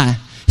that lie.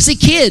 See,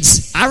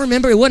 kids, I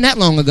remember it wasn't that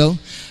long ago.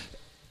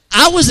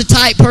 I was the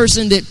type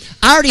person that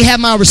I already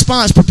had my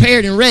response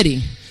prepared and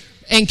ready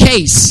in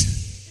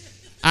case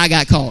I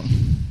got caught.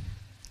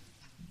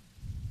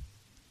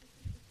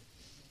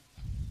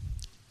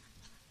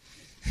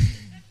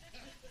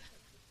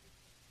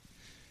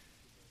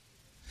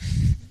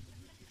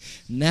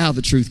 Now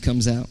the truth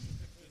comes out.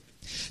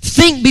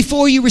 Think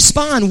before you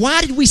respond.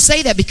 Why did we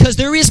say that? Because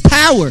there is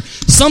power.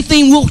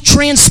 Something will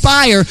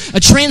transpire. A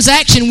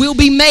transaction will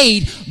be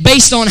made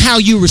based on how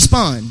you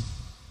respond.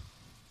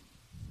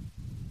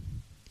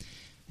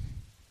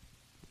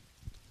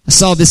 I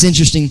saw this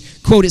interesting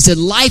quote. It said,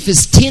 life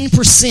is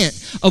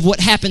 10% of what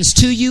happens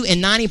to you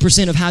and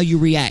 90% of how you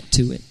react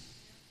to it.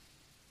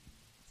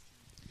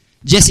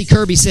 Jesse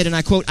Kirby said, and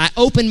I quote, I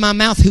opened my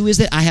mouth. Who is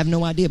it? I have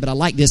no idea, but I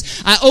like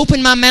this. I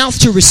opened my mouth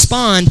to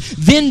respond,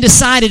 then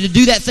decided to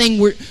do that thing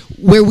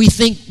where we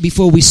think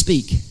before we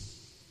speak.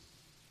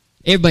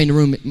 Everybody in the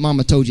room,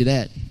 mama told you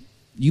that.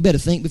 You better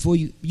think before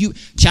you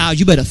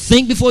better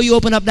think before you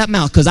open up that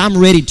mouth, because I'm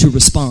ready to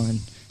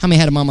respond. How many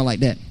had a mama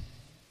like that?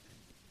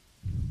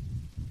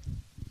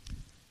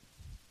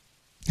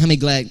 How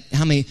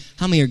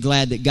many are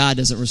glad that God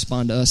doesn't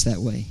respond to us that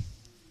way?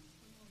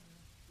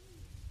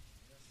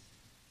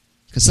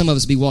 Because some of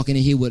us be walking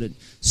in here with a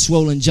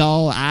swollen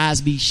jaw, eyes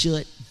be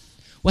shut.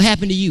 What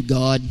happened to you,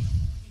 God?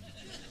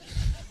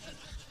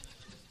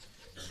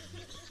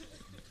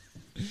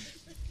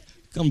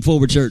 Come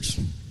forward, church.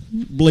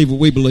 Believe what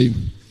we believe.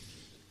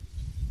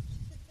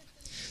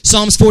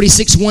 Psalms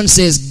 46:1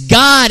 says,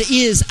 God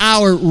is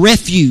our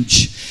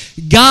refuge.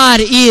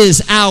 God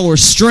is our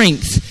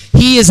strength.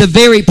 He is a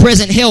very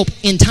present help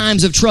in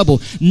times of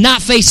trouble. Not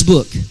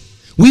Facebook.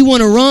 We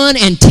want to run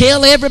and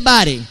tell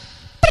everybody.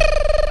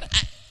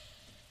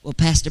 Well,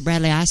 Pastor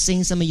Bradley, I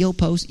seen some of your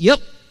posts. Yep.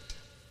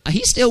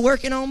 He's still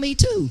working on me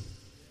too.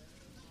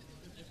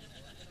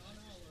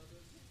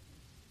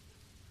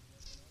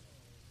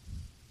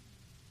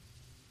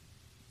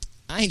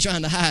 I ain't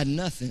trying to hide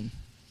nothing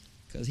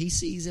because he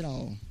sees it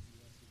all.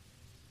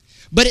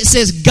 But it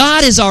says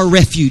God is our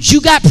refuge.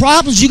 You got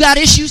problems, you got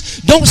issues.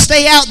 Don't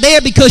stay out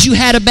there because you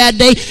had a bad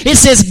day. It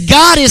says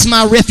God is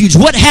my refuge.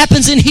 What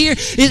happens in here,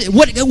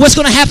 what's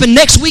going to happen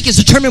next week is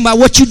determined by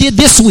what you did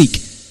this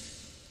week.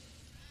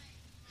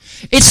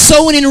 It's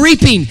sowing and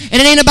reaping, and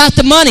it ain't about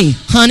the money,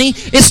 honey.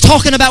 It's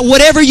talking about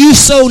whatever you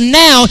sow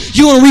now,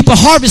 you're going to reap a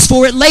harvest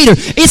for it later.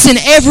 It's in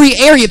every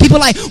area. People are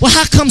like, well,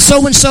 how come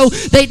so-and-so,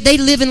 they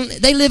living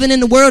in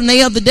the world, and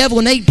they of the devil,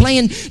 and they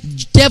playing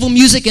devil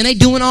music, and they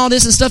doing all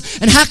this and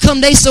stuff, and how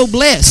come they so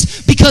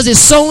blessed? Because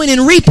it's sowing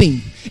and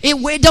reaping.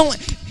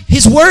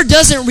 His word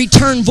doesn't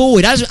return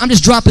void. I'm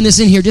just dropping this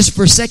in here just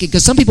for a second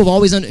because some people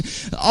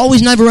have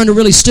always never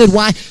understood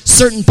why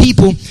certain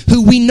people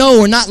who we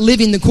know are not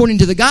living according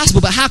to the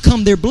gospel, but how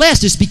come they're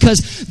blessed? It's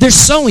because they're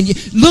sowing.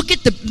 If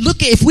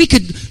we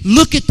could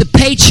look at the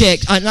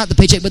paycheck, not the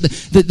paycheck, but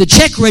the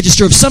check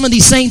register of some of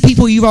these same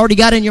people you've already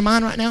got in your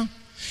mind right now,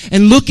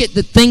 and look at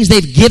the things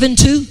they've given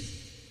to.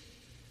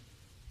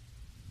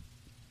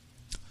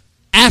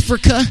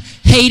 Africa,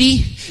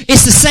 Haiti,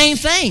 it's the same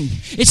thing.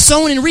 It's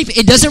sowing and reaping.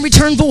 It doesn't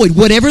return void.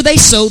 Whatever they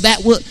sow,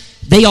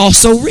 they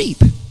also reap.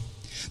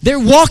 They're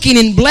walking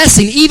in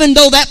blessing, even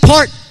though that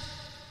part,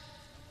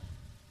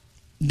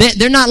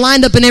 they're not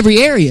lined up in every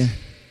area.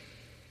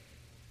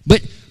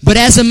 But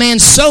as a man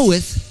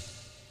soweth,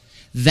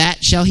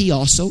 that shall he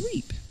also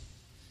reap.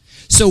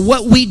 So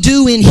what we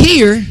do in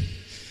here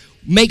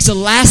makes a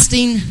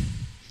lasting,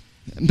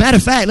 matter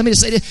of fact, let me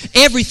just say this,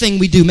 everything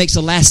we do makes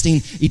a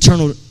lasting,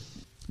 eternal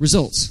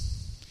results.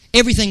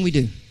 Everything we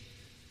do.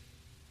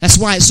 That's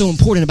why it's so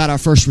important about our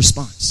first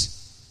response.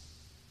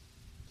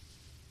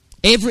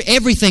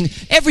 Everything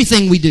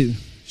we do.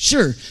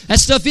 Sure, that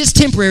stuff is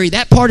temporary.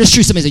 That part is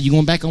true. Somebody said, you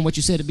going back on what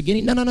you said at the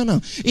beginning? No.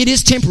 It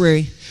is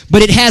temporary,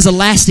 but it has a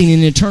lasting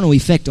and eternal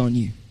effect on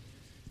you.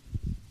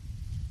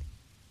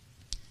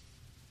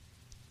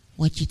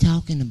 What you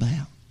talking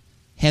about?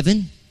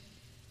 Heaven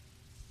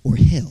or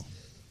hell?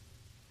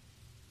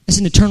 That's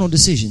an eternal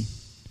decision.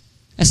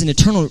 That's an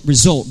eternal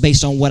result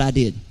based on what I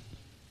did.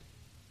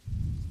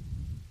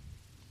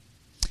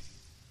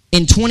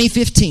 In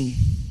 2015,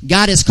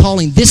 God is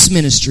calling this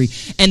ministry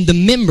and the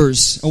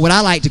members, or what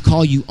I like to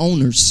call you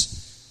owners.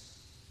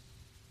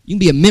 You can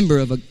be a member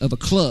of a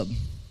club,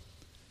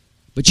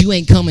 but you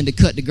ain't coming to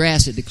cut the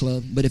grass at the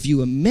club. But if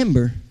you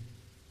an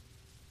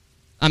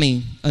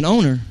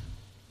owner,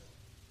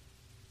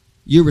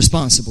 you're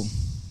responsible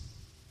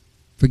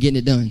for getting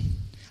it done.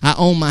 I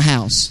own my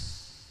house.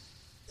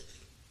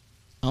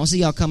 I don't see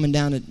y'all coming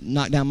down to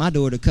knock down my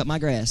door to cut my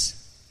grass.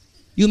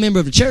 You're a member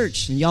of the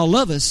church, and y'all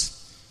love us,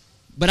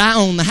 but I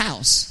own the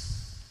house.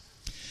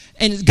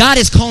 And God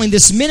is calling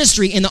this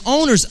ministry and the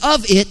owners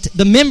of it,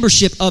 the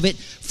membership of it,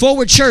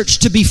 Forward Church,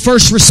 to be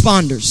first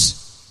responders.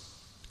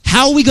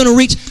 How are we going to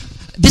reach?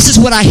 This is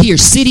what I hear,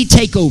 city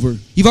takeover.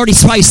 You've already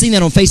probably seen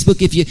that on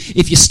Facebook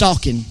if you're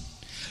stalking.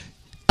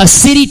 A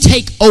city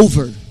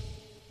takeover.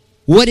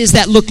 What does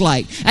that look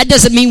like? That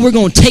doesn't mean we're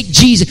going to take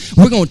Jesus.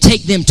 We're going to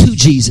take them to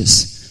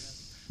Jesus.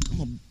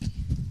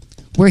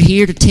 We're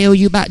here to tell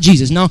you about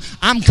Jesus. No,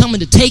 I'm coming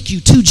to take you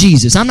to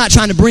Jesus. I'm not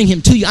trying to bring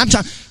him to you.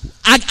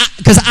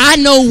 Because I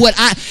know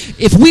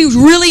if we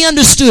really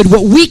understood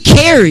what we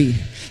carry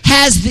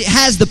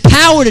has the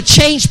power to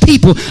change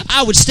people,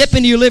 I would step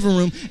into your living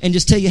room and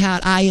just tell you how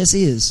IS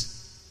is.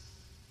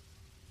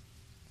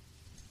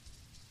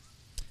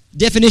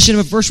 Definition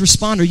of a first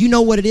responder. You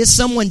know what it is?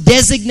 Someone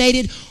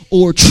designated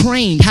or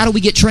trained. How do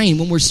we get trained?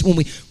 When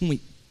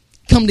we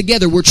come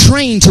together, we're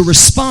trained to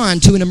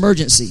respond to an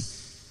emergency.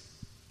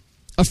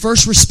 A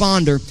first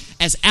responder,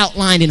 as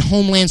outlined in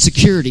Homeland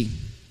Security,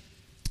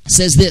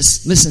 says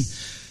this. Listen,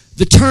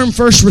 the term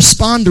first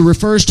responder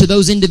refers to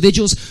those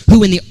individuals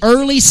who in the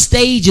early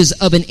stages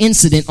of an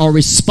incident are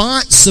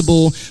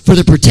responsible for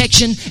the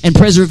protection and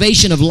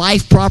preservation of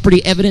life,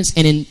 property, evidence,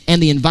 and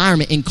the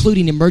environment,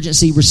 including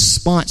emergency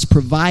response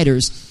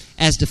providers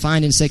as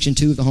defined in Section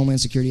 2 of the Homeland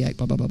Security Act,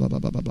 blah, blah, blah, blah,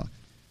 blah, blah, blah.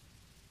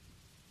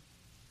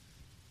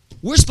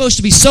 We're supposed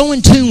to be so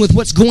in tune with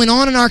what's going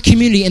on in our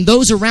community and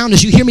those around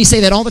us. You hear me say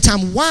that all the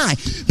time. Why?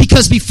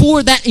 Because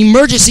before that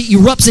emergency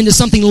erupts into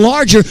something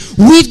larger,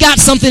 we've got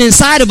something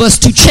inside of us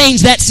to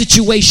change that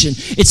situation.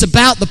 It's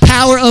about the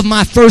power of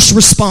my first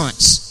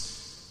response.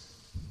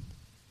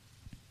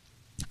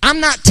 I'm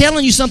not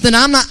telling you something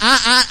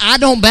I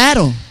don't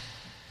battle.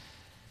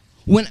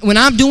 When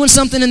I'm doing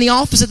something in the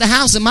office at the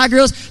house and my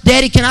girls,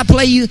 Daddy, can I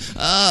play you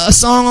a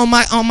song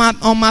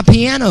on my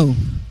piano?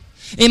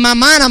 In my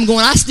mind, I'm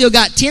going, I still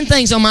got 10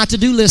 things on my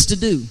to-do list to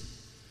do.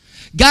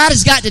 God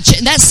has got to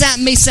change. That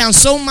may sound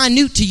so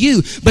minute to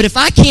you, but if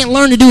I can't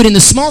learn to do it in the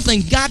small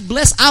things, God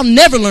bless, I'll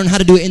never learn how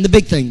to do it in the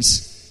big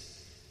things.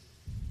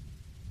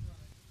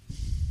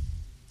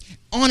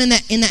 On in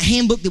that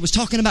handbook that was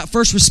talking about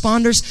first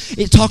responders,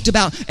 it talked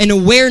about an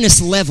awareness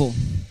level.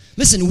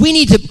 Listen, we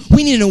need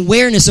an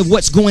awareness of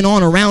what's going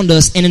on around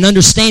us and an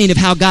understanding of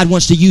how God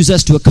wants to use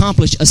us to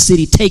accomplish a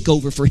city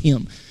takeover for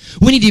him.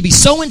 We need to be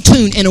so in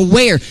tune and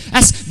aware.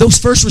 That's those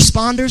first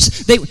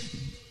responders.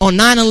 On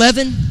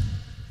 9/11,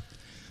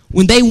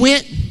 when they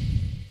went,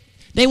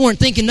 they weren't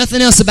thinking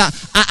nothing else about,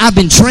 I've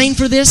been trained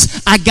for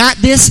this. I got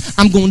this.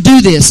 I'm going to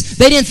do this.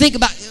 They didn't think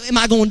about, am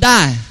I going to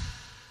die?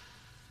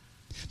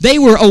 They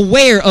were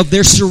aware of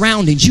their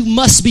surroundings. You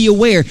must be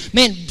aware.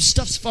 Man,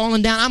 stuff's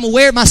falling down. I'm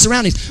aware of my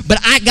surroundings. But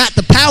I got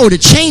the power to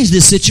change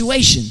this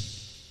situation.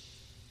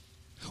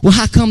 Well,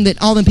 how come that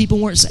all them people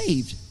weren't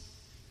saved?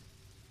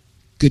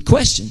 Good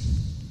question.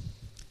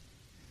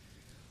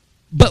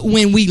 But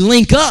when we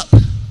link up,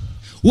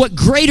 what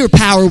greater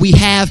power we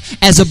have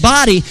as a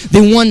body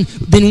than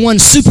one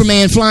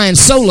Superman flying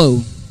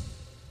solo?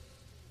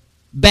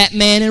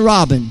 Batman and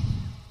Robin.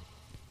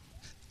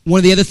 One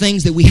of the other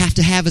things that we have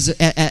to have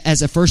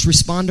as a first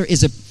responder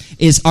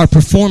is our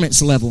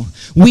performance level.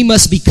 We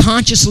must be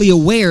consciously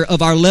aware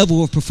of our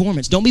level of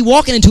performance. Don't be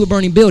walking into a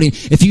burning building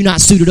if you're not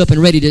suited up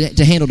and ready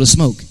to handle the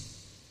smoke.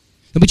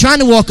 Don't be trying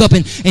to walk up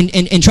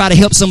and try to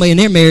help somebody in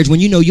their marriage when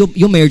you know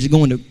your marriage is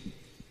going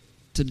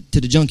to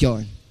the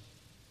junkyard.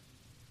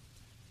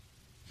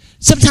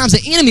 Sometimes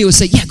the enemy will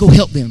say, yeah, go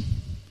help them.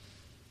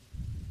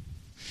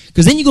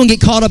 Because then you're going to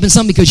get caught up in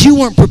something because you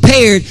weren't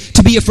prepared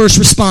to be a first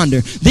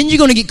responder. Then you're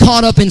going to get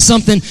caught up in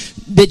something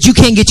that you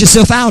can't get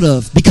yourself out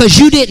of because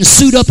you didn't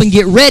suit up and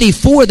get ready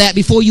for that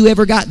before you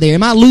ever got there.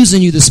 Am I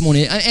losing you this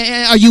morning?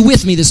 Are you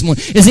with me this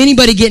morning? Is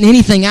anybody getting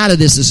anything out of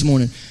this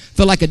morning?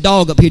 Feel like a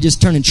dog up here just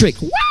turning trick.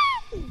 Wow!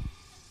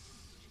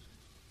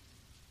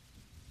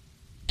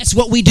 That's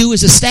what we do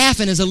as a staff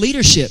and as a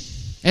leadership.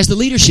 As the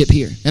leadership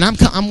here, and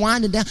I'm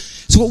winding down.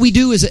 So what we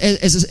do as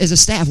a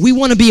staff, we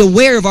want to be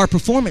aware of our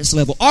performance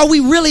level. Are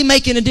we really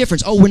making a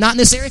difference? Oh, we're not in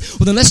this area?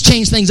 Well, then let's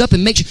change things up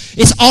and make sure.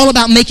 It's all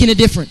about making a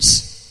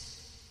difference.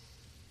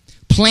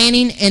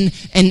 Planning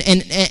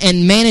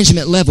and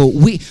management level.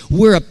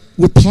 We're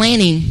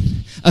planning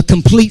a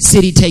complete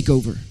city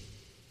takeover.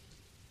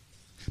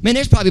 Man,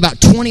 there's probably about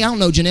 20. I don't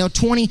know, Janelle,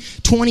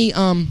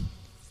 20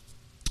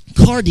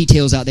 car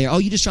details out there. Oh,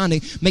 you're just trying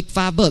to make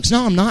 $5.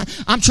 No, I'm not.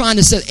 I'm trying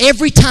to say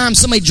every time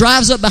somebody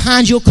drives up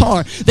behind your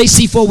car, they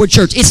see Forward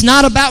Church. It's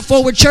not about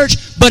Forward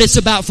Church, but it's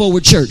about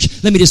Forward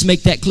Church. Let me just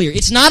make that clear.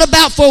 It's not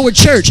about Forward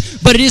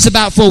Church, but it is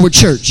about Forward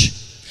Church.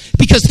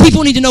 Because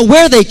people need to know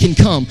where they can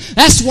come.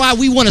 That's why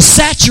we want to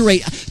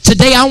saturate.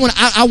 Today, I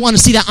want to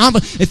see that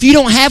envelope. If you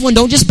don't have one,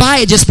 don't just buy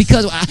it just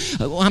because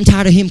I'm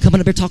tired of him coming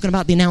up here talking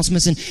about the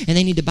announcements and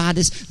they need to buy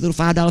this little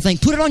 $5 thing.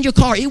 Put it on your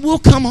car. It will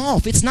come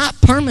off. It's not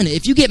permanent.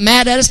 If you get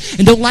mad at us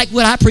and don't like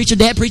what I preach or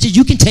Dad preaches,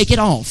 you can take it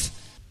off.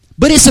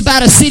 But it's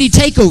about a city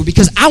takeover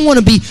because I want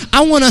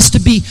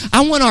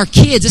our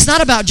kids. It's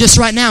not about just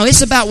right now.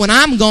 It's about when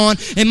I'm gone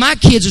and my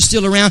kids are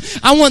still around.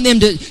 I want them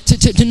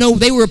to know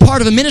they were a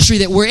part of a ministry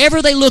that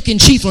wherever they look in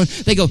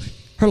Chiefland, they go,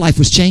 her life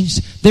was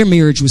changed. Their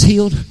marriage was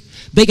healed.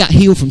 They got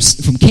healed from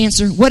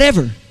cancer,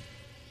 whatever.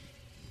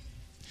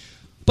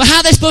 But how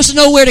are they supposed to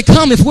know where to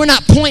come if we're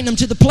not pointing them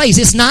to the place?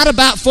 It's not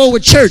about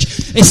Forward Church.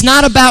 It's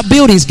not about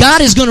buildings. God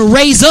is going to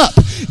raise up.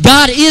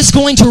 God is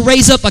going to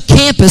raise up a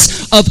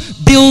campus of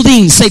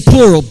buildings. Say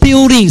plural.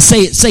 Buildings.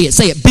 Say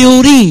it.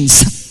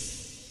 Buildings.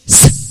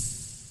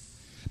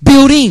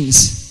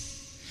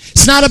 Buildings.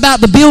 It's not about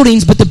the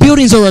buildings, but the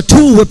buildings are a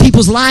tool where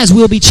people's lives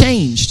will be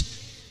changed.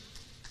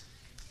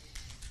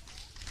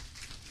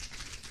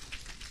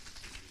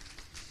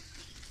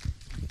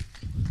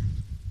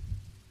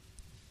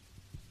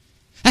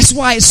 That's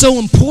why it's so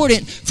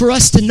important for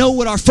us to know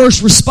what our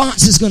first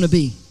response is going to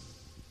be.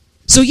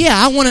 So yeah,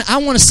 I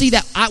want to see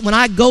that when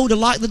I go to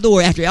lock the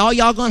door after all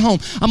y'all gone home,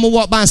 I'm going to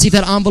walk by and see if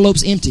that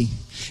envelope's empty.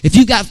 If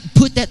you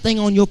put that thing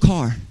on your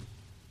car.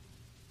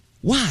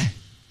 Why?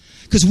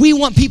 Because we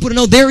want people to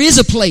know there is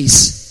a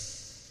place.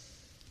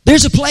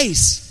 There's a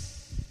place.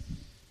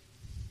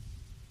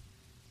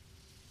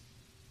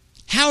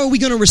 How are we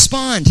going to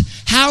respond?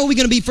 How are we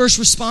going to be first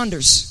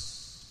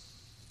responders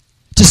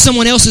to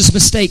someone else's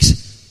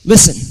mistakes?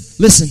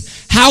 Listen.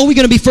 How are we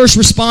going to be first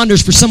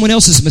responders for someone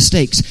else's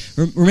mistakes?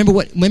 Remember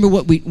what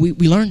we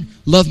learned?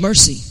 Love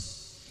mercy.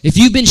 If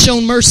you've been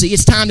shown mercy,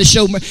 it's time to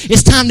show mercy.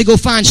 It's time to go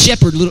find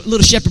little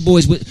shepherd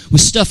boys with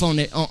stuff on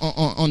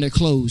their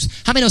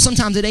clothes. How many know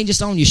sometimes it ain't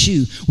just on your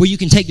shoe where you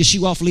can take the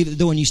shoe off, leave it at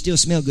the door, and you still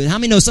smell good? How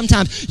many know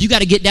sometimes you got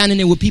to get down in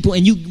there with people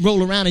and you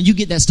roll around and you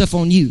get that stuff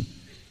on you?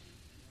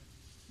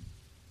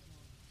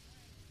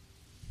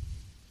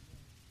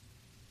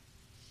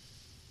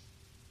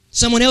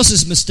 Someone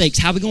else's mistakes.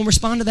 How are we going to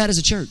respond to that as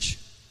a church?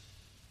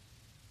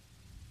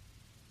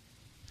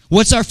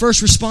 What's our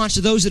first response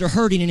to those that are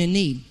hurting and in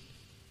need?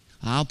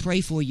 I'll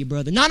pray for you,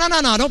 brother. No.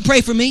 Don't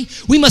pray for me.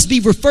 We must be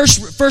first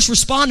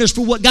responders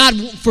for what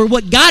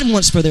God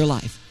wants for their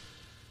life.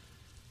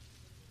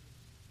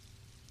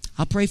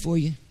 I'll pray for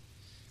you.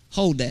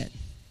 Hold that.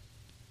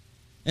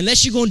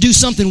 Unless you're going to do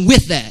something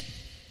with that.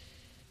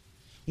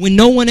 When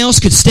no one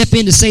else could step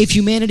in to save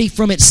humanity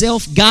from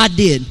itself, God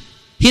did.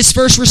 His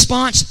first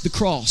response, the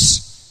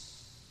cross.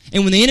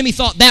 And when the enemy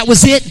thought that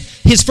was it,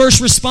 his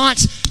first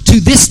response, to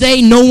this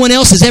day, no one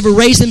else has ever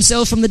raised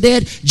himself from the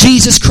dead.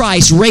 Jesus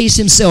Christ raised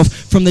himself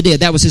from the dead.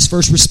 That was his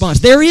first response.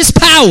 There is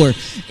power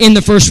in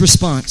the first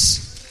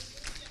response.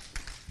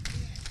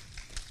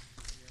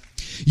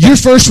 Your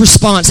first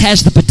response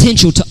has the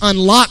potential to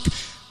unlock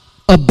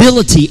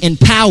ability and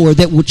power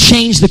that will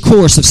change the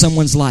course of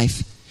someone's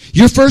life.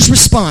 Your first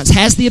response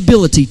has the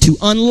ability to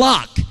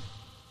unlock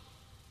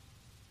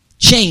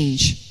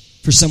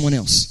change for someone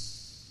else.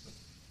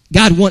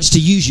 God wants to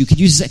use you. Could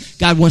you say,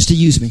 God wants to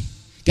use me?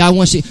 God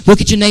wants to. Look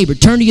at your neighbor.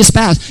 Turn to your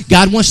spouse.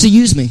 God wants to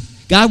use me.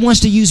 God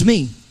wants to use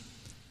me.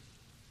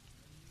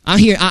 I'm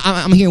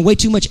hearing way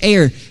too much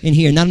air in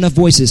here, not enough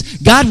voices.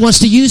 God wants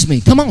to use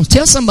me. Come on,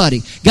 tell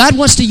somebody. God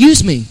wants to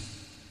use me.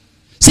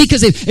 See,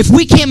 because if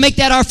we can't make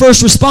that our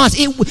first response,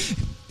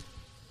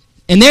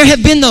 And there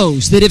have been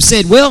those that have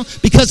said, well,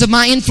 because of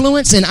my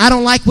influence and I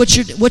don't like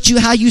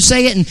how you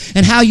say it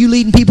and how you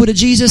leading people to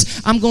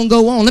Jesus, I'm going to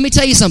go on. Let me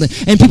tell you something.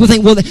 And people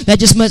think, well, that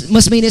just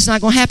must mean it's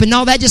not going to happen.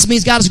 No, that just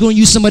means God is going to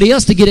use somebody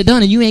else to get it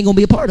done and you ain't going to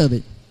be a part of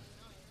it.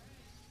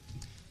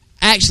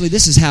 Actually,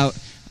 this is how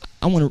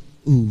I want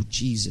to, ooh,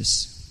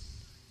 Jesus.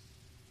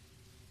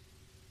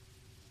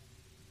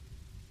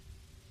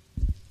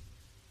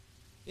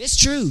 It's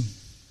true.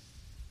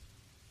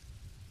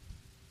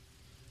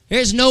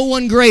 There's no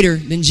one greater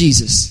than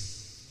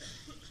Jesus.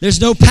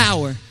 There's no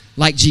power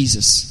like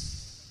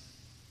Jesus.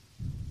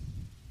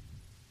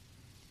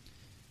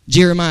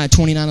 Jeremiah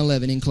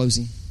 29:11 in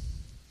closing.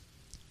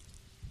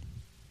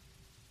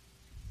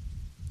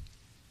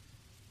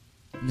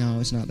 No,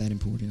 it's not that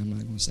important. I'm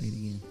not going to say it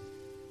again.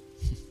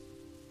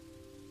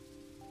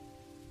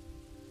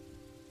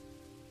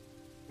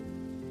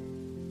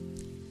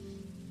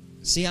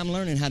 See, I'm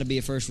learning how to be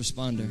a first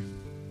responder,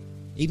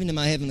 even to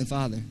my Heavenly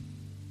Father.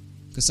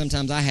 Because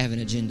sometimes I have an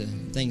agenda,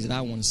 things that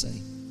I want to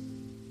say.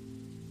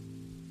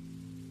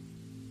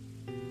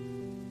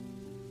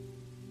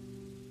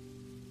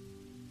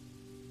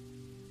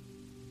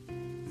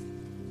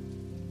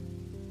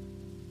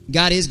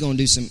 God is going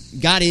to do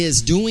God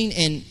is doing,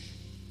 and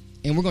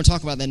we're going to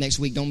talk about that next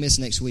week. Don't miss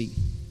next week.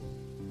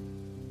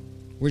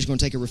 We're just going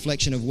to take a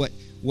reflection of what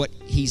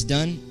He's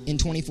done in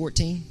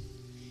 2014.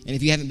 And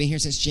if you haven't been here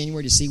since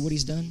January to see what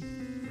He's done,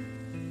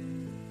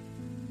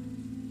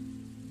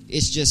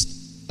 it's just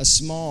a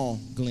small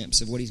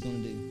glimpse of what He's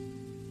going to do.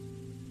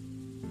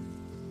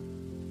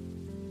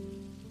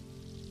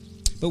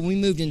 But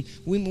when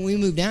we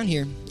moved down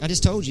here, I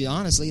just told you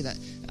honestly that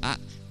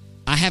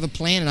I have a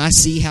plan and I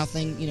see how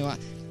things,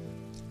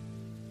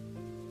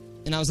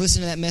 and I was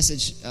listening to that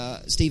message,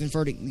 Stephen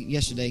Furtick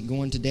yesterday,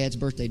 going to Dad's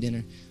birthday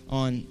dinner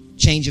on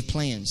change of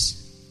plans.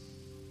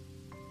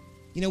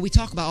 We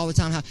talk about all the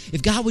time how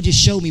if God would just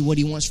show me what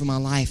He wants for my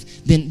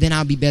life, then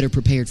I'll be better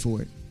prepared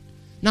for it.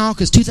 No,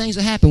 because two things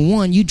will happen.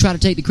 One, you'd try to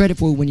take the credit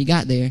for it when you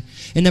got there.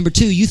 And number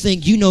two, you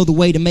think you know the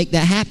way to make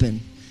that happen.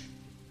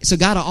 So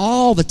God will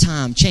all the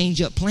time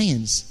change up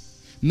plans.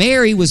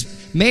 Mary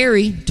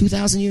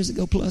 2,000 years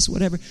ago plus,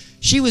 whatever.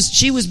 She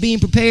was being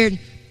prepared.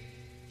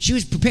 She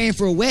was preparing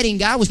for a wedding.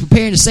 God was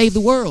preparing to save the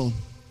world.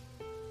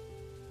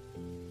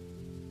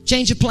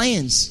 Change of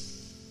plans.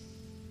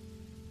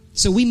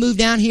 So we moved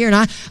down here, and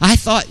I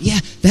thought, yeah,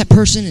 that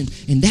person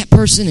and that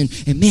person,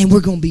 and man,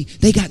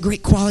 they got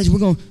great qualities.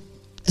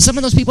 Some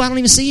of those people I don't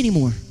even see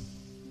anymore.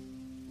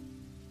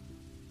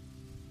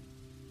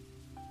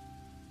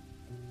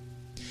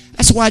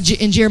 That's why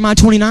in Jeremiah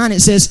 29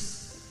 it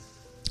says,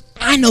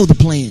 I know the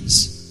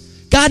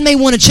plans. God may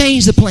want to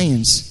change the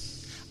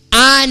plans.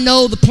 I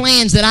know the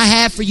plans that I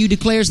have for you,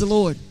 declares the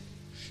Lord.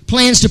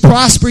 Plans to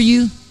prosper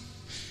you,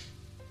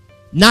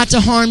 not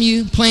to harm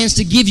you, plans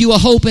to give you a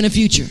hope and a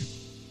future.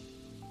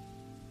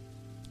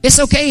 It's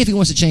okay if He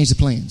wants to change the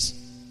plans.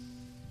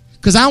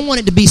 Because I want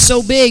it to be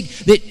so big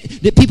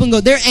that people can go,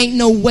 there ain't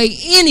no way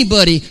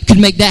anybody could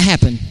make that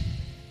happen.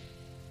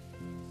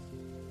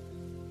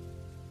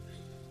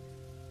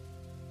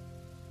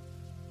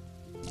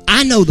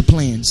 I know the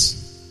plans.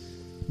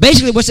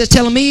 Basically what that's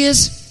telling me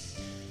is,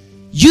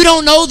 you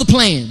don't know the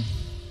plan.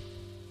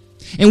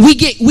 And we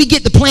get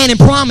the plan and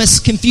promise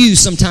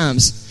confused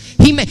sometimes.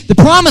 The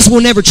promise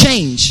will never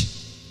change.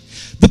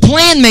 The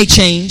plan may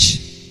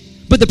change,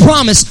 but the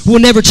promise will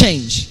never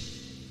change.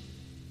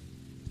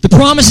 The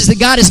promises that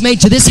God has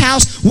made to this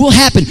house will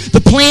happen.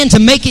 The plan to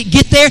make it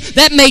get there,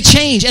 that may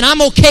change. And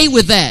I'm okay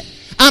with that.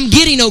 I'm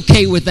getting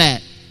okay with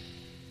that.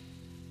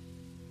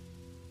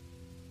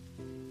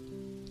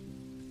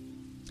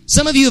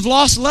 Some of you have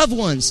lost loved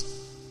ones.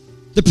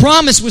 The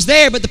promise was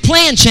there, but the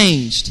plan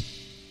changed.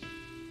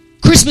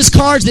 Christmas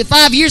cards that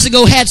 5 years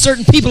ago had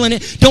certain people in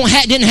it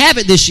didn't have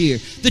it this year.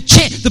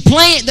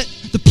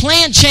 The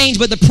plan changed,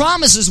 but the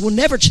promises will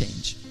never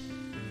change.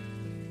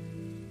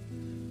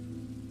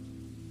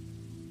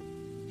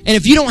 And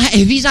if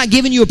He's not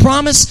giving you a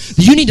promise,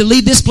 you need to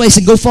leave this place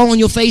and go fall on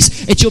your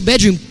face at your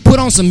bedroom. Put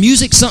on some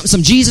music,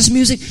 some Jesus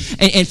music,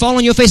 and fall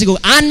on your face and go,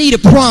 I need a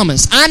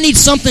promise. I need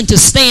something to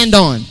stand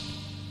on.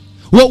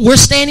 What we're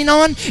standing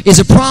on is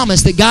a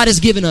promise that God has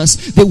given us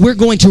that we're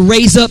going to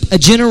raise up a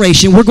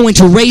generation. We're going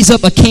to raise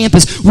up a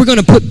campus. We're going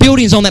to put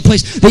buildings on that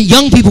place that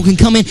young people can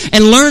come in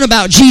and learn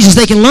about Jesus.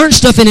 They can learn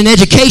stuff in an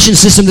education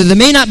system that they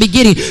may not be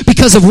getting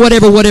because of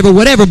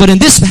whatever, but in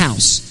this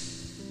house.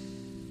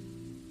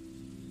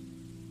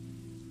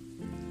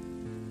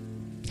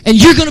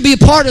 And you're going to be a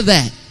part of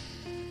that.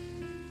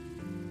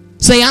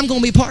 Say, I'm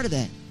going to be a part of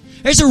that.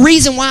 There's a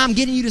reason why I'm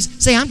getting you to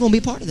say, I'm going to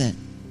be a part of that.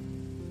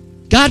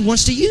 God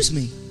wants to use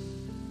me.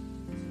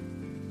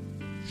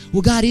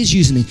 Well, God is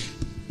using me.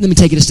 Let me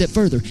take it a step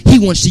further. He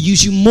wants to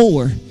use you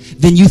more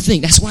than you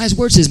think. That's why His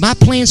Word says, my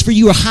plans for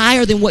you are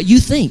higher than what you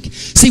think.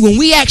 See, when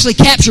we actually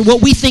capture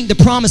what we think the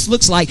promise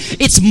looks like,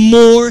 it's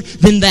more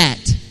than that.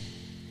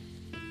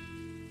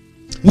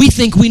 We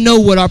think we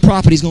know what our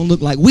property is going to look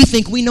like. We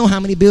think we know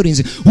how many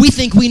buildings. We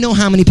think we know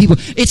how many people.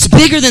 It's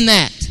bigger than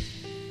that.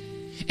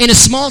 In a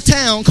small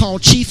town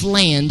called Chief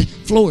Land,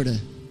 Florida.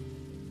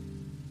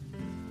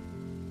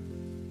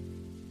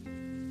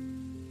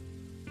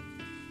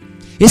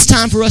 It's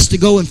time for us to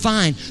go and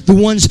find the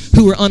ones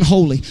who are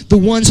unholy, the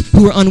ones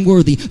who are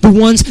unworthy, the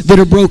ones that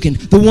are broken,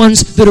 the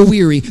ones that are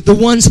weary, the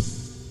ones...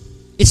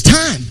 It's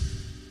time.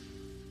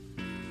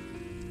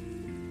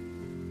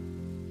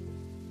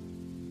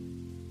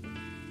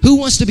 Who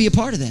wants to be a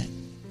part of that?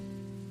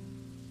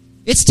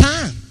 It's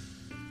time.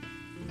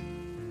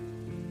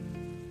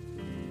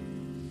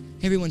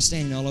 Everyone's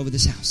standing all over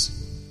this house.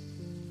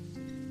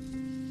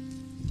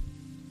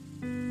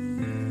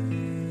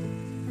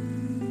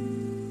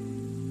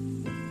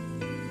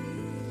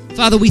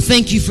 Father, we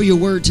thank you for your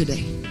word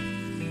today.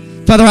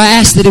 Father, I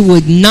ask that it will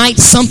ignite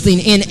something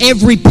in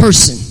every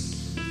person.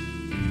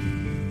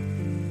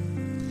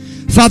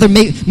 Father,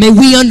 may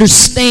we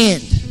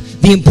understand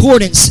the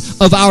importance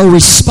of our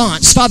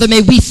response. Father,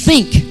 may we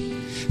think,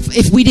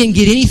 if we didn't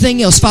get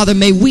anything else, Father,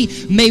 may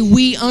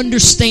we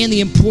understand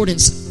the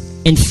importance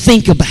and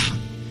think about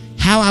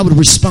how I would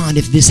respond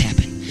if this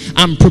happened.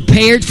 I'm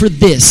prepared for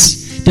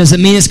this.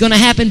 Doesn't mean it's going to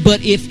happen,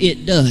 but if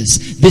it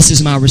does, this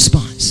is my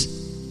response.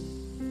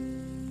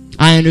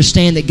 I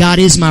understand that God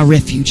is my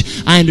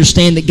refuge. I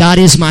understand that God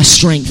is my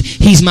strength.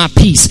 He's my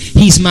peace.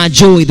 He's my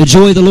joy. The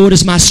joy of the Lord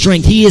is my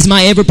strength. He is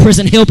my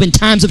ever-present help in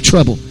times of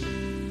trouble.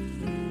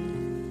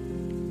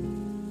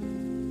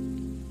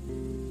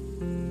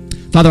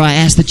 Father, I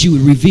ask that you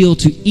would reveal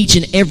to each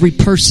and every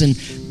person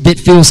that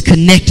feels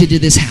connected to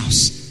this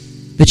house,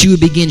 that you would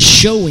begin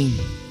showing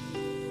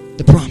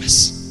the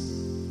promise.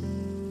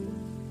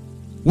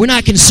 We're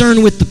not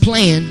concerned with the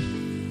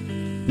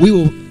plan. We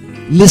will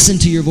listen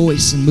to your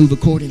voice and move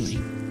accordingly.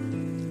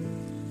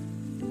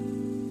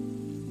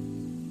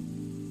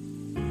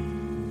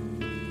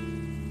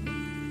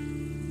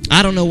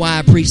 I don't know why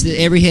I preached that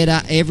every head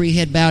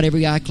bowed,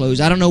 every eye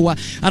closed. I don't know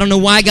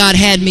why God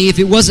had me. If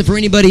it wasn't for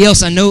anybody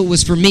else, I know it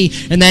was for me.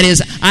 And that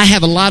is, I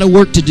have a lot of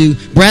work to do.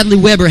 Bradley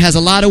Weber has a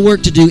lot of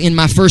work to do in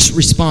my first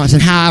response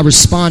and how I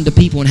respond to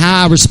people and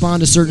how I respond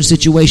to certain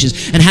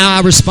situations and how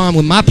I respond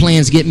when my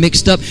plans get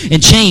mixed up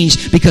and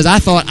changed because I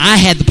thought I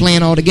had the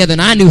plan all together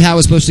and I knew how it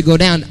was supposed to go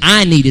down.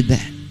 I needed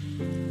that.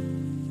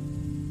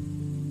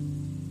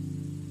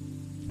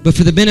 But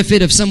for the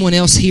benefit of someone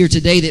else here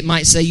today that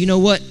might say, you know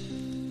what?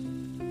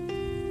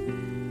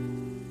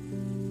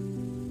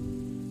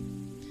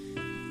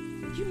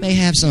 May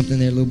have something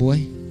there, little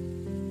boy.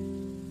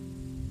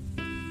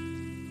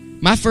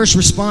 My first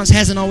response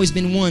hasn't always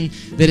been one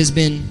that has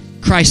been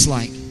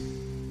Christ-like.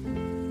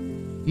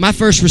 My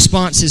first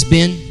response has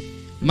been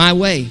my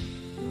way.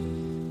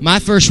 My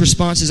first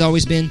response has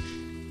always been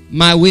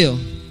my will.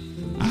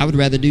 I would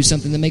rather do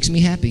something that makes me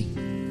happy.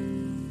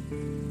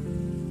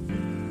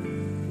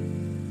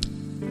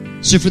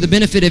 So for the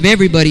benefit of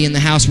everybody in the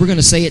house, we're going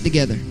to say it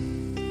together.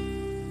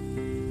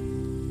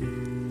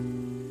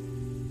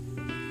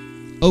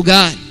 Oh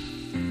God,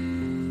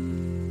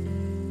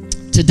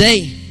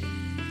 today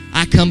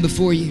I come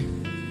before you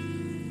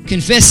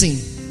confessing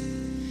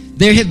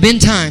there have been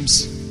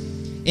times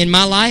in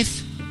my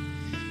life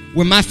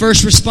where my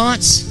first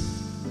response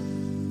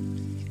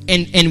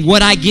and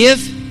what I give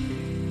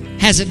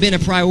hasn't been a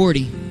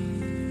priority.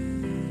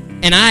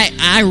 And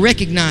I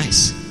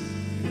recognize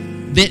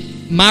that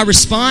my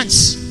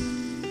response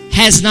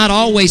has not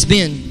always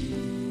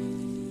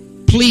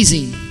been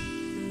pleasing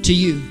to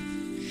you.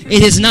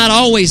 It has not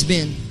always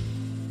been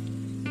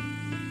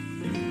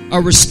a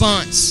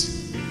response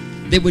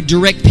that would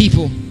direct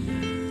people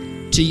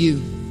to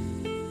you.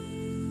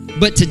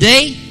 But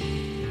today,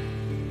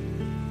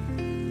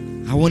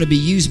 I want to be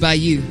used by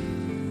you.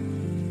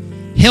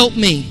 Help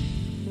me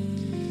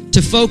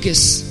to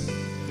focus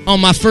on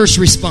my first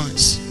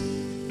response.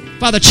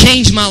 Father,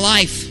 change my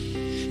life.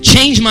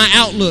 Change my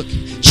outlook.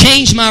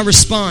 Change my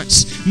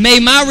response.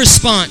 May my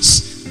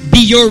response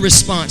be your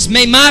response.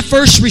 May my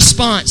first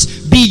response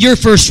be your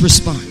first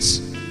response.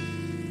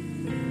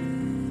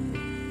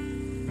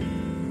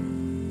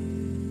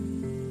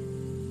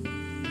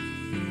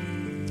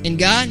 And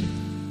God,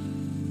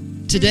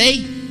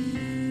 today,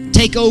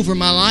 take over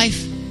my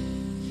life.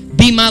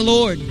 Be my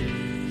Lord.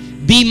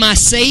 Be my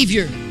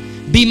Savior.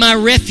 Be my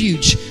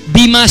refuge.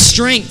 Be my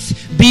strength.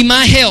 Be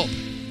my help.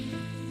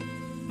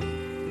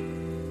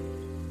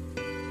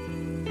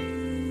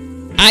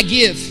 I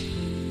give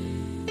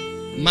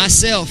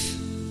myself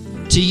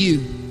to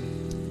you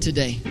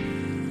today.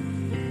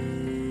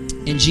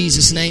 In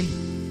Jesus' name.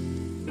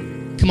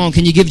 Come on,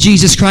 can you give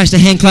Jesus Christ a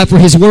hand clap for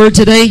His word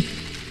today?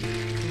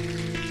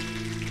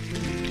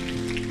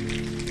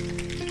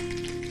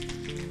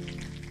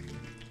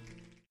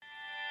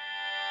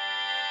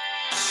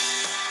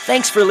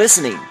 Thanks for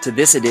listening to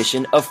this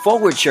edition of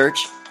Forward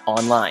Church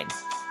Online.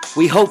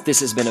 We hope this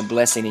has been a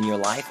blessing in your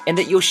life and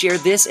that you'll share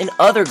this and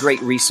other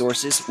great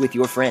resources with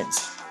your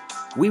friends.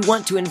 We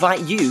want to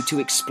invite you to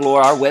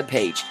explore our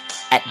webpage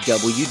at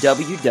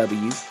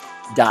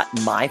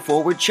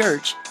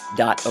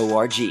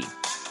www.myforwardchurch.org.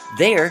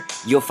 There,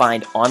 you'll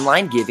find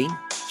online giving,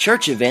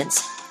 church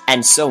events,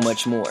 and so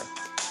much more.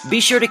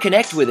 Be sure to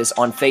connect with us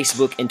on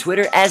Facebook and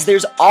Twitter, as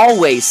there's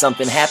always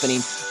something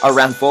happening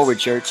around Forward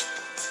Church.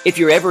 If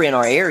you're ever in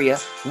our area,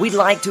 we'd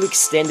like to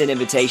extend an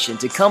invitation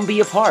to come be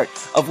a part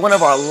of one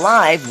of our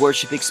live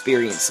worship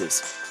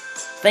experiences.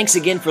 Thanks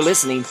again for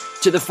listening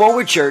to the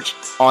Forward Church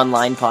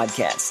online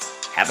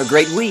podcast. Have a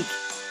great week.